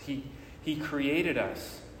consciences. He created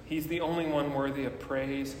us. He's the only one worthy of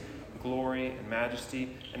praise, glory, and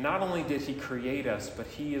majesty. And not only did he create us, but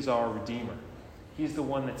he is our Redeemer. He's the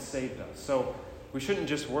one that saved us. So we shouldn't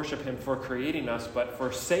just worship him for creating us, but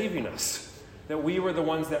for saving us. That we were the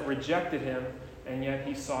ones that rejected him, and yet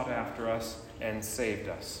he sought after us and saved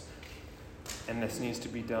us. And this needs to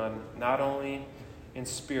be done not only in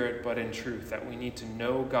spirit, but in truth. That we need to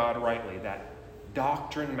know God rightly. That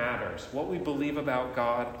doctrine matters. What we believe about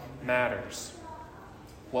God matters.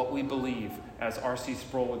 What we believe, as R.C.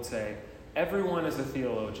 Sproul would say, everyone is a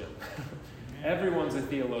theologian. Everyone's a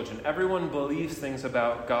theologian. Everyone believes things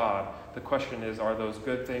about God. The question is, are those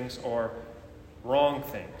good things or wrong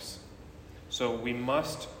things? So we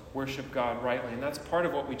must worship God rightly. And that's part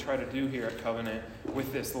of what we try to do here at Covenant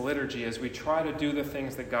with this liturgy, is we try to do the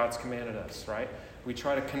things that God's commanded us, right? We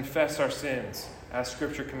try to confess our sins as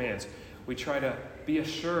Scripture commands. We try to be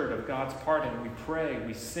assured of God's pardon. We pray,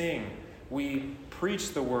 we sing, we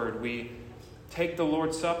preach the word, we take the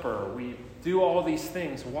Lord's Supper, we do all these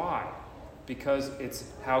things. Why? Because it's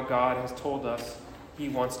how God has told us He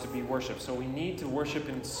wants to be worshipped. So we need to worship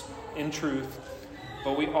in truth,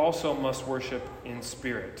 but we also must worship in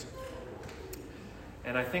spirit.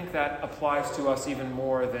 And I think that applies to us even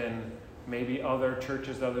more than maybe other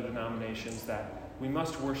churches, other denominations, that we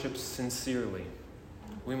must worship sincerely.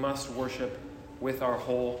 We must worship with our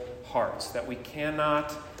whole hearts, that we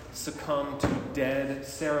cannot succumb to dead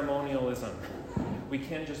ceremonialism. We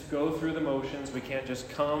can't just go through the motions. We can't just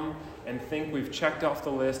come and think we've checked off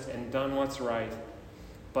the list and done what's right.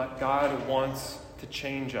 But God wants to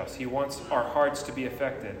change us. He wants our hearts to be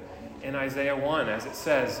affected. In Isaiah 1, as it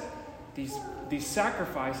says, these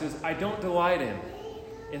sacrifices I don't delight in.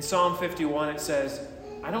 In Psalm 51, it says,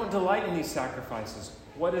 I don't delight in these sacrifices.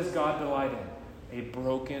 What does God delight in? A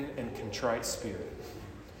broken and contrite spirit.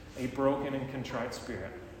 A broken and contrite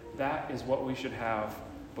spirit. That is what we should have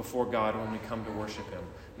before God when we come to worship Him.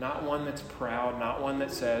 Not one that's proud, not one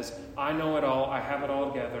that says, I know it all, I have it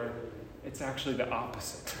all together. It's actually the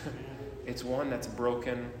opposite. It's one that's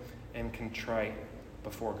broken and contrite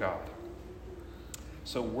before God.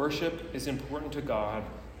 So worship is important to God,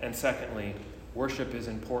 and secondly, worship is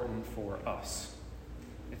important for us.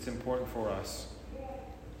 It's important for us.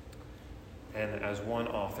 And as one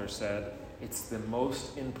author said, it's the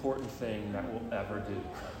most important thing that we'll ever do.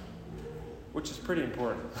 Which is pretty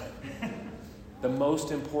important. The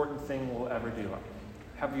most important thing we'll ever do.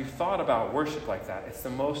 Have you thought about worship like that? It's the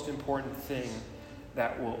most important thing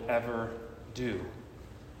that we'll ever do.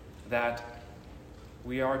 That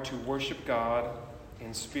we are to worship God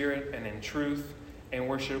in spirit and in truth, and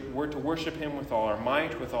we're to worship Him with all our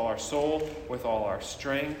might, with all our soul, with all our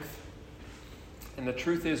strength. And the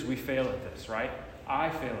truth is, we fail at this, right? I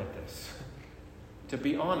fail at this. To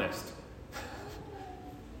be honest,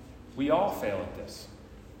 we all fail at this.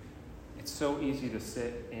 It's so easy to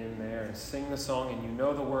sit in there and sing the song and you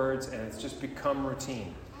know the words and it's just become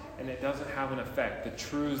routine. And it doesn't have an effect. The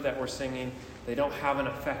truths that we're singing, they don't have an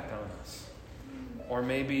effect on us. Or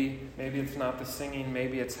maybe it's not the singing,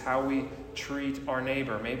 maybe it's how we treat our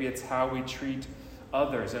neighbor. Maybe it's how we treat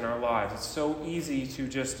others in our lives. It's so easy to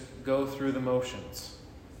just go through the motions,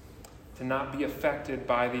 to not be affected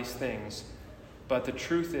by these things. But the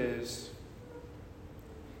truth is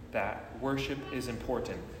that worship is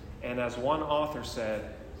important. And as one author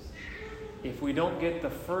said, if we don't get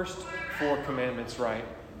the first 4 commandments right,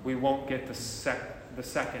 we won't get the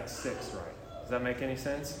second 6 right. Does that make any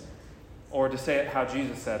sense? Or to say it how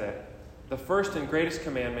Jesus said it, the first and greatest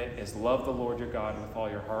commandment is love the Lord your God with all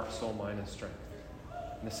your heart, soul, mind, and strength.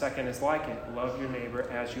 And the second is like it, love your neighbor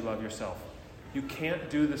as you love yourself. You can't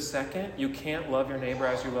do the second, you can't love your neighbor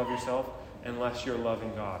as you love yourself unless you're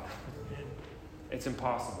loving God. It's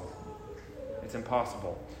impossible. It's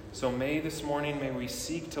impossible. So this morning, may we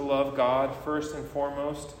seek to love God first and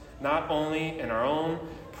foremost, not only in our own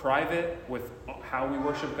private, with how we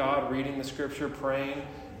worship God, reading the Scripture, praying,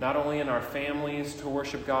 not only in our families to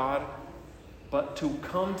worship God, but to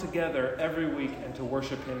come together every week and to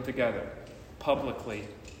worship Him together, publicly,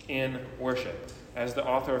 in worship. As the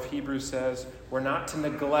author of Hebrews says, we're not to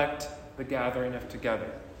neglect the gathering of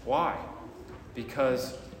together. Why?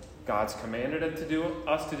 Because God's commanded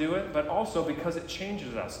us to do it, but also because it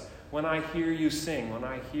changes us. When I hear you sing, when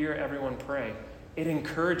I hear everyone pray, it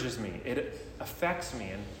encourages me. It affects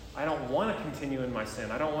me. And I don't want to continue in my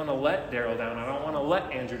sin. I don't want to let Daryl down. I don't want to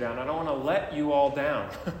let Andrew down. I don't want to let you all down.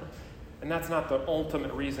 And that's not the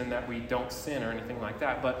ultimate reason that we don't sin or anything like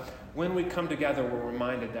that. But when we come together, we're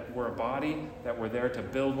reminded that we're a body, that we're there to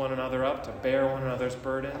build one another up, to bear one another's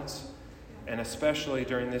burdens. And especially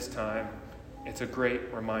during this time, it's a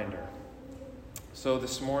great reminder. So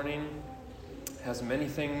this morning, as many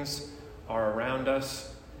things are around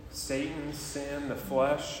us, Satan, sin, the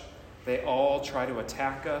flesh, they all try to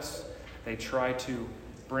attack us. They try to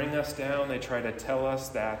bring us down. They try to tell us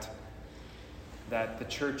that the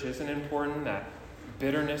church isn't important, that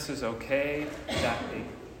bitterness is okay, that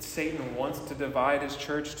Satan wants to divide his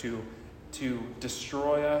church to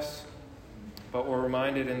destroy us. But we're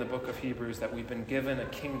reminded in the book of Hebrews that we've been given a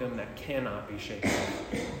kingdom that cannot be shaken.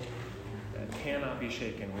 That cannot be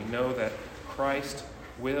shaken. We know that Christ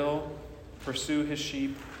will pursue his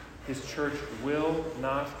sheep. His church will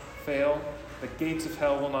not fail. The gates of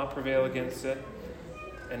hell will not prevail against it.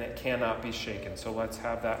 And it cannot be shaken. So let's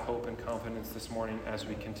have that hope and confidence this morning as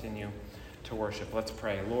we continue to worship. Let's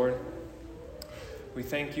pray. Lord, we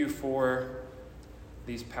thank you for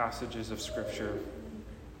these passages of Scripture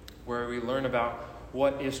where we learn about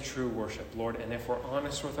what is true worship, Lord. And if we're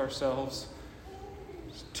honest with ourselves,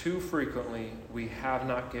 too frequently we have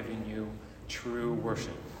not given you true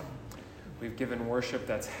worship. We've given worship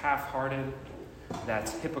that's half-hearted,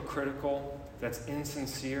 that's hypocritical, that's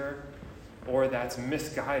insincere, or that's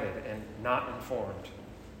misguided and not informed.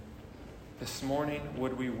 This morning,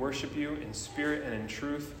 would we worship you in spirit and in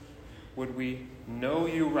truth? Would we know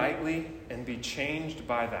you rightly and be changed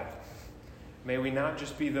by that? May we not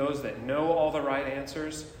just be those that know all the right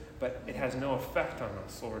answers, but it has no effect on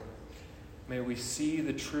us, Lord. May we see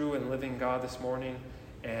the true and living God this morning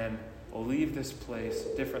and leave this place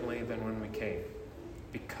differently than when we came,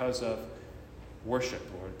 because of worship,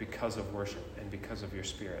 Lord, because of worship and because of your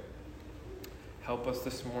Spirit. Help us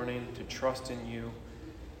this morning to trust in you.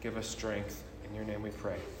 Give us strength. In your name we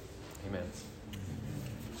pray. Amen.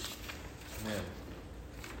 Amen.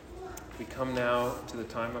 We come now to the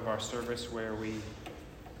time of our service where we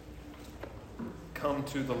come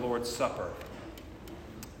to the Lord's Supper,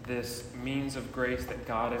 this means of grace that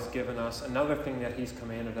God has given us, another thing that he's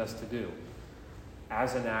commanded us to do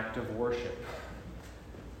as an act of worship.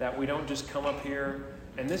 That we don't just come up here,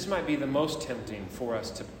 and this might be the most tempting for us,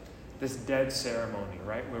 to this dead ceremony,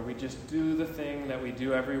 right? Where we just do the thing that we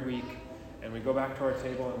do every week, and we go back to our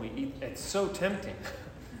table and we eat. It's so tempting.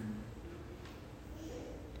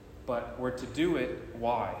 But we're to do it,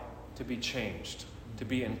 why? To be changed, to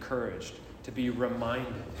be encouraged, to be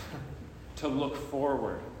reminded, to look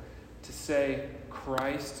forward, to say,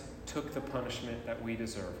 Christ took the punishment that we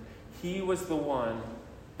deserve. He was the one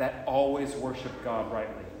that always worshiped God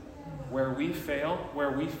rightly. Where we fail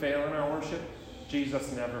in our worship,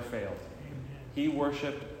 Jesus never failed. He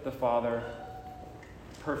worshiped the Father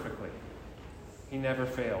perfectly. He never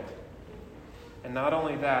failed. And not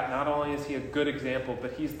only that, not only is he a good example,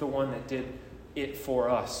 but he's the one that did it for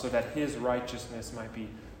us so that his righteousness might be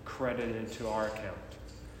credited to our account.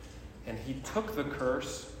 And he took the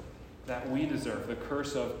curse that we deserve, the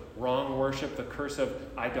curse of wrong worship, the curse of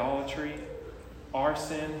idolatry. Our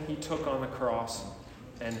sin he took on the cross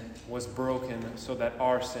and was broken so that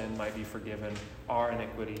our sin might be forgiven, our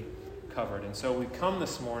iniquity covered. And so we come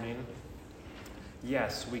this morning,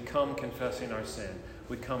 yes, we come confessing our sin.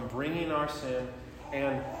 We come bringing our sin,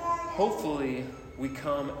 and hopefully we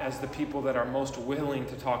come as the people that are most willing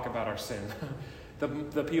to talk about our sin.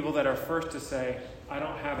 The people that are first to say, I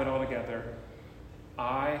don't have it all together.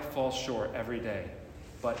 I fall short every day.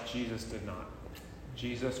 But Jesus did not.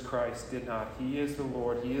 Jesus Christ did not. He is the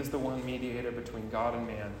Lord. He is the one mediator between God and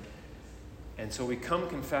man. And so we come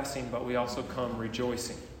confessing, but we also come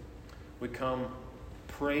rejoicing. We come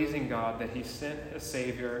praising God that he sent a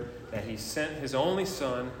Savior, that he sent his only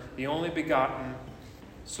Son, the only begotten,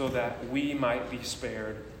 so that we might be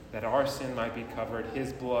spared, that our sin might be covered,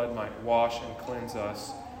 his blood might wash and cleanse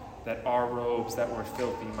us, that our robes that were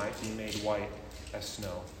filthy might be made white as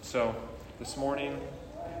snow. So this morning,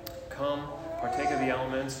 come, partake of the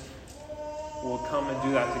elements. We'll come and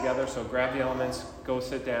do that together. So grab the elements, go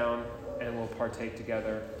sit down, and we'll partake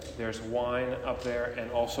together. There's wine up there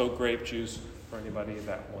and also grape juice for anybody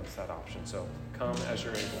that wants that option. So come as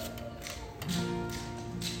you're able.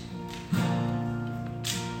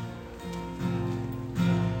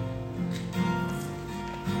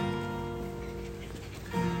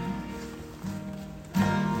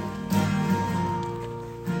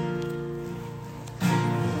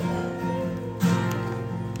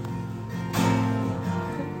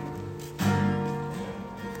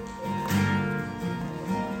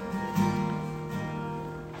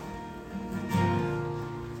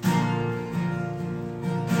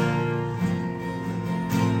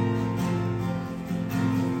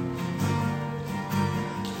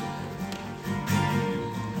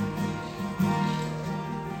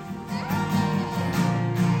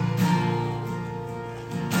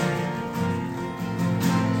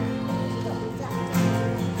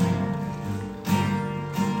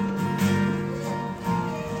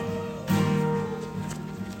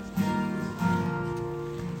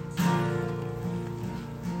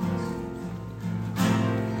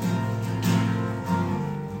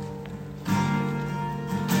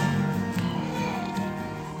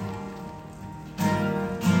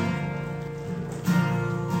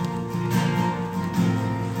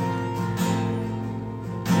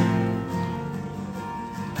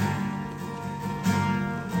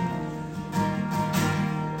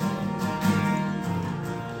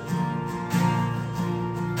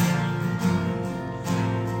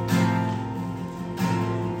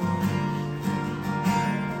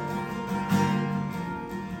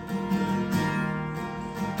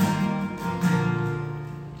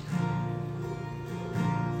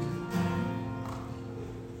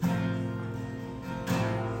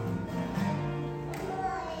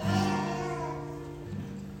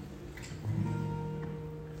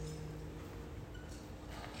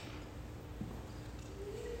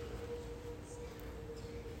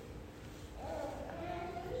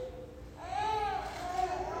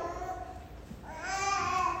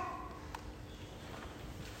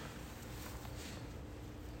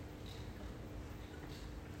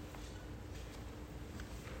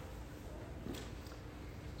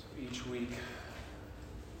 week,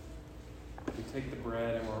 we take the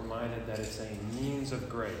bread and we're reminded that it's a means of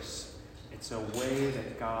grace. It's a way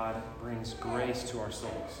that God brings grace to our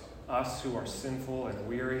souls. Us who are sinful and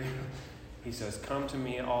weary, he says, "Come to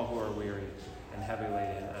me, all who are weary and heavy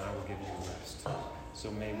laden, and I will give you rest."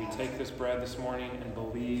 So may we take this bread this morning and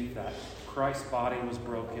believe that Christ's body was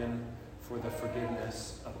broken for the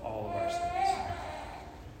forgiveness of all of our sins.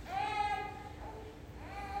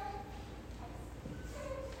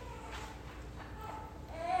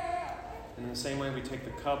 And in the same way, we take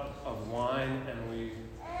the cup of wine and we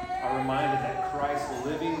are reminded that Christ's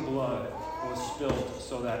living blood was spilled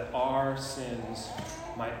so that our sins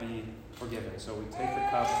might be forgiven. So we take the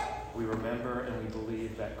cup, we remember, and we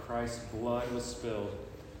believe that Christ's blood was spilled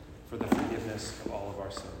for the forgiveness of all of our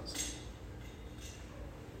sins.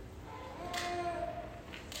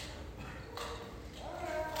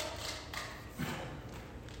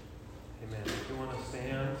 Amen. If you want to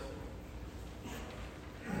stand,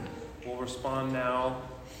 we'll respond now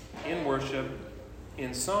in worship,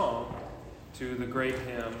 in song, to the great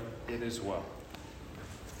hymn, "It Is Well."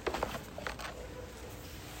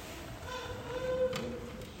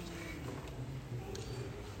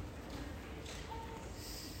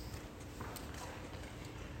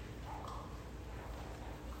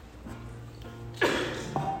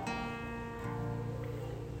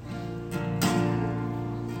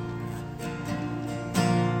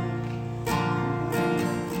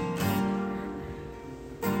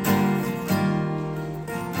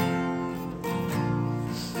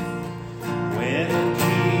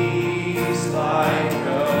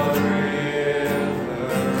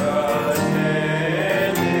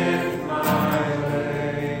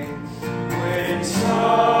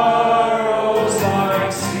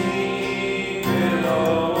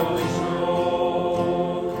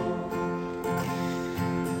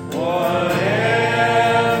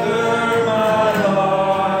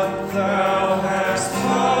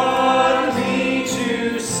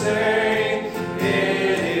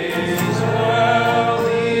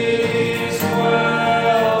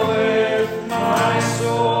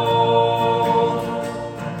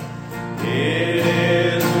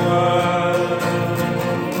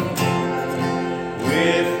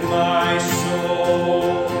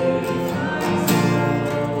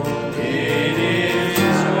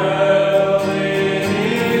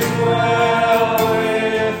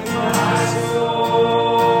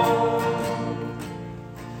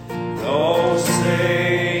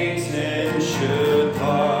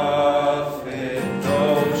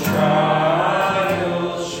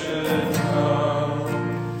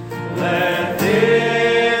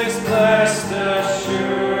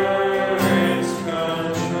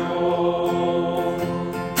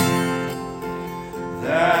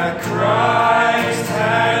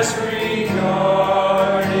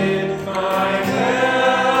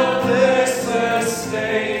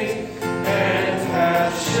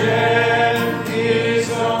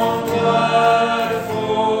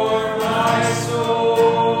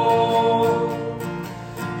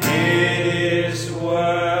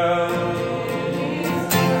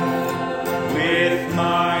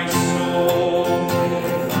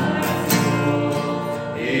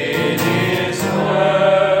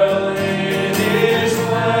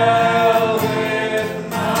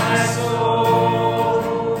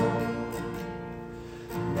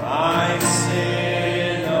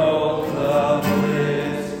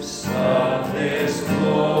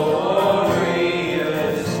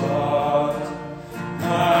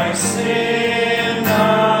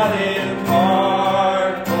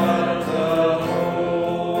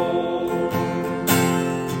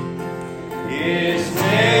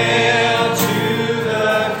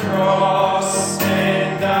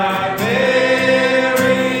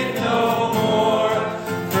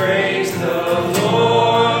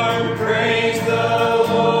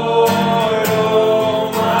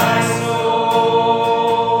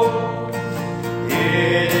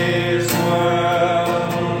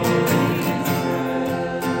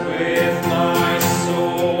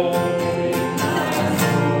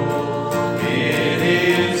 It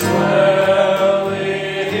is well.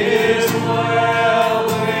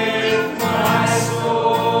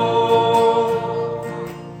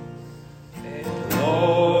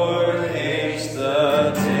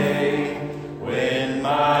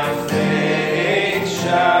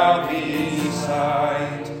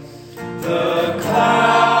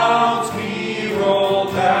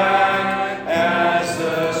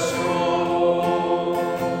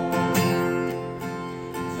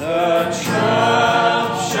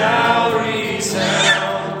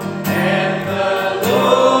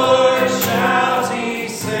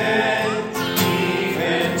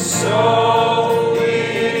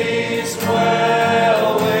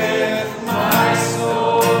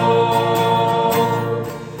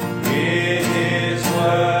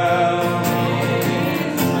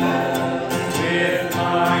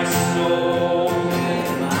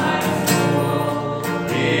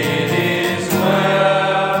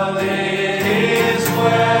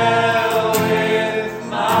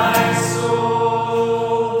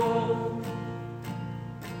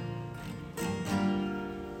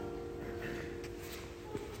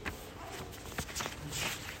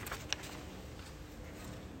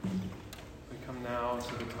 come now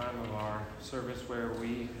to the time of our service where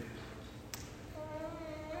we,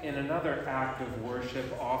 in another act of worship,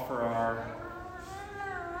 offer our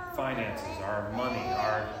finances, our money,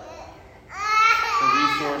 the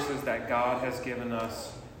resources that God has given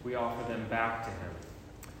us. We offer them back to Him,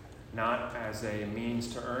 not as a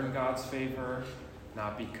means to earn God's favor,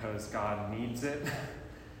 not because God needs it,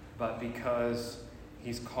 but because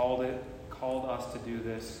He's called us to do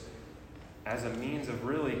this as a means of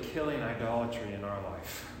really killing idolatry in our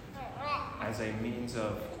life, as a means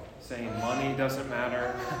of saying money doesn't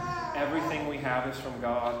matter, everything we have is from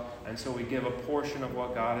God, and so we give a portion of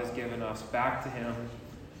what God has given us back to Him,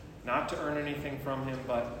 not to earn anything from Him,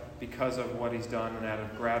 but because of what He's done and out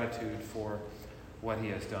of gratitude for what He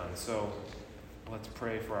has done. So let's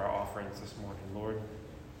pray for our offerings this morning. Lord,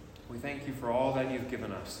 we thank You for all that You've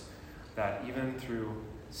given us, that even through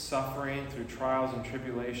suffering, through trials and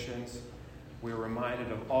tribulations, we're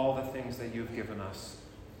reminded of all the things that You've given us.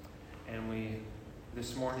 And we,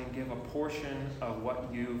 this morning, give a portion of what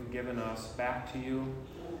You've given us back to You,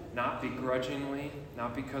 not begrudgingly,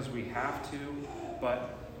 not because we have to,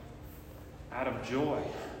 but out of joy,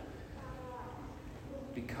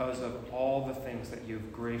 because of all the things that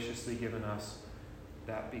You've graciously given us,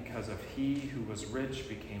 that because of He who was rich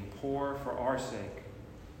became poor for our sake,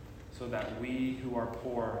 so that we who are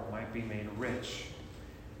poor might be made rich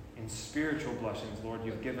in spiritual blessings. Lord,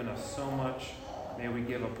 You've given us so much. May we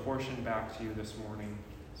give a portion back to You this morning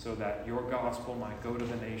so that Your gospel might go to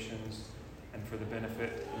the nations and for the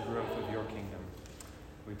benefit and growth of Your kingdom.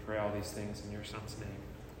 We pray all these things in Your Son's name.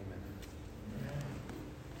 Amen.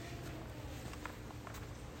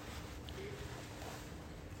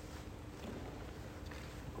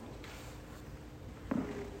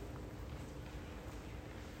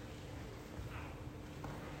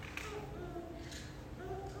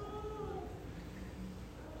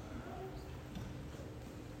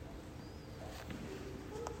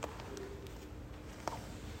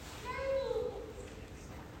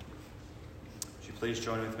 Please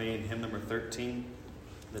join with me in hymn number 13,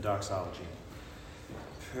 the doxology.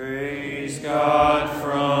 Praise God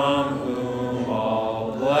from whom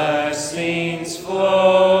all blessings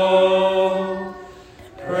flow.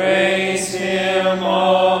 Praise Him,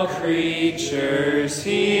 all creatures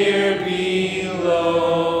here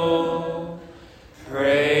below.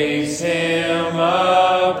 Praise Him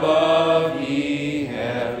above, ye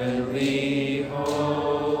heavenly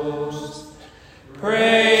hosts.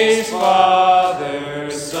 Praise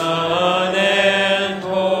Father, Son, and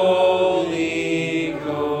Holy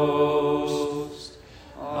Ghost.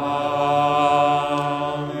 Amen.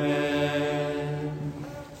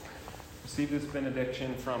 Receive this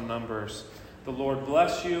benediction from Numbers. The Lord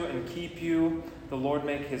bless you and keep you. The Lord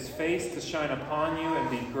make His face to shine upon you and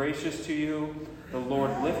be gracious to you. The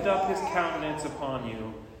Lord lift up His countenance upon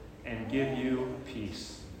you and give you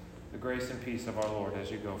peace. The grace and peace of our Lord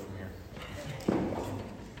as you go from here.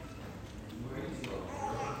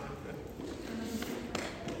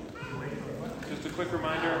 Just a quick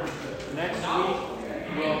reminder,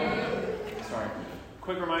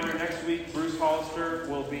 next week, Bruce Hollister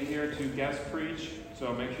will be here to guest preach,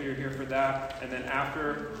 so make sure you're here for that. And then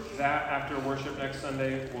after worship next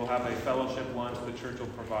Sunday, we'll have a fellowship lunch. The church will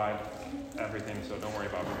provide everything, so don't worry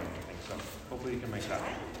about bringing anything. So hopefully you can make that.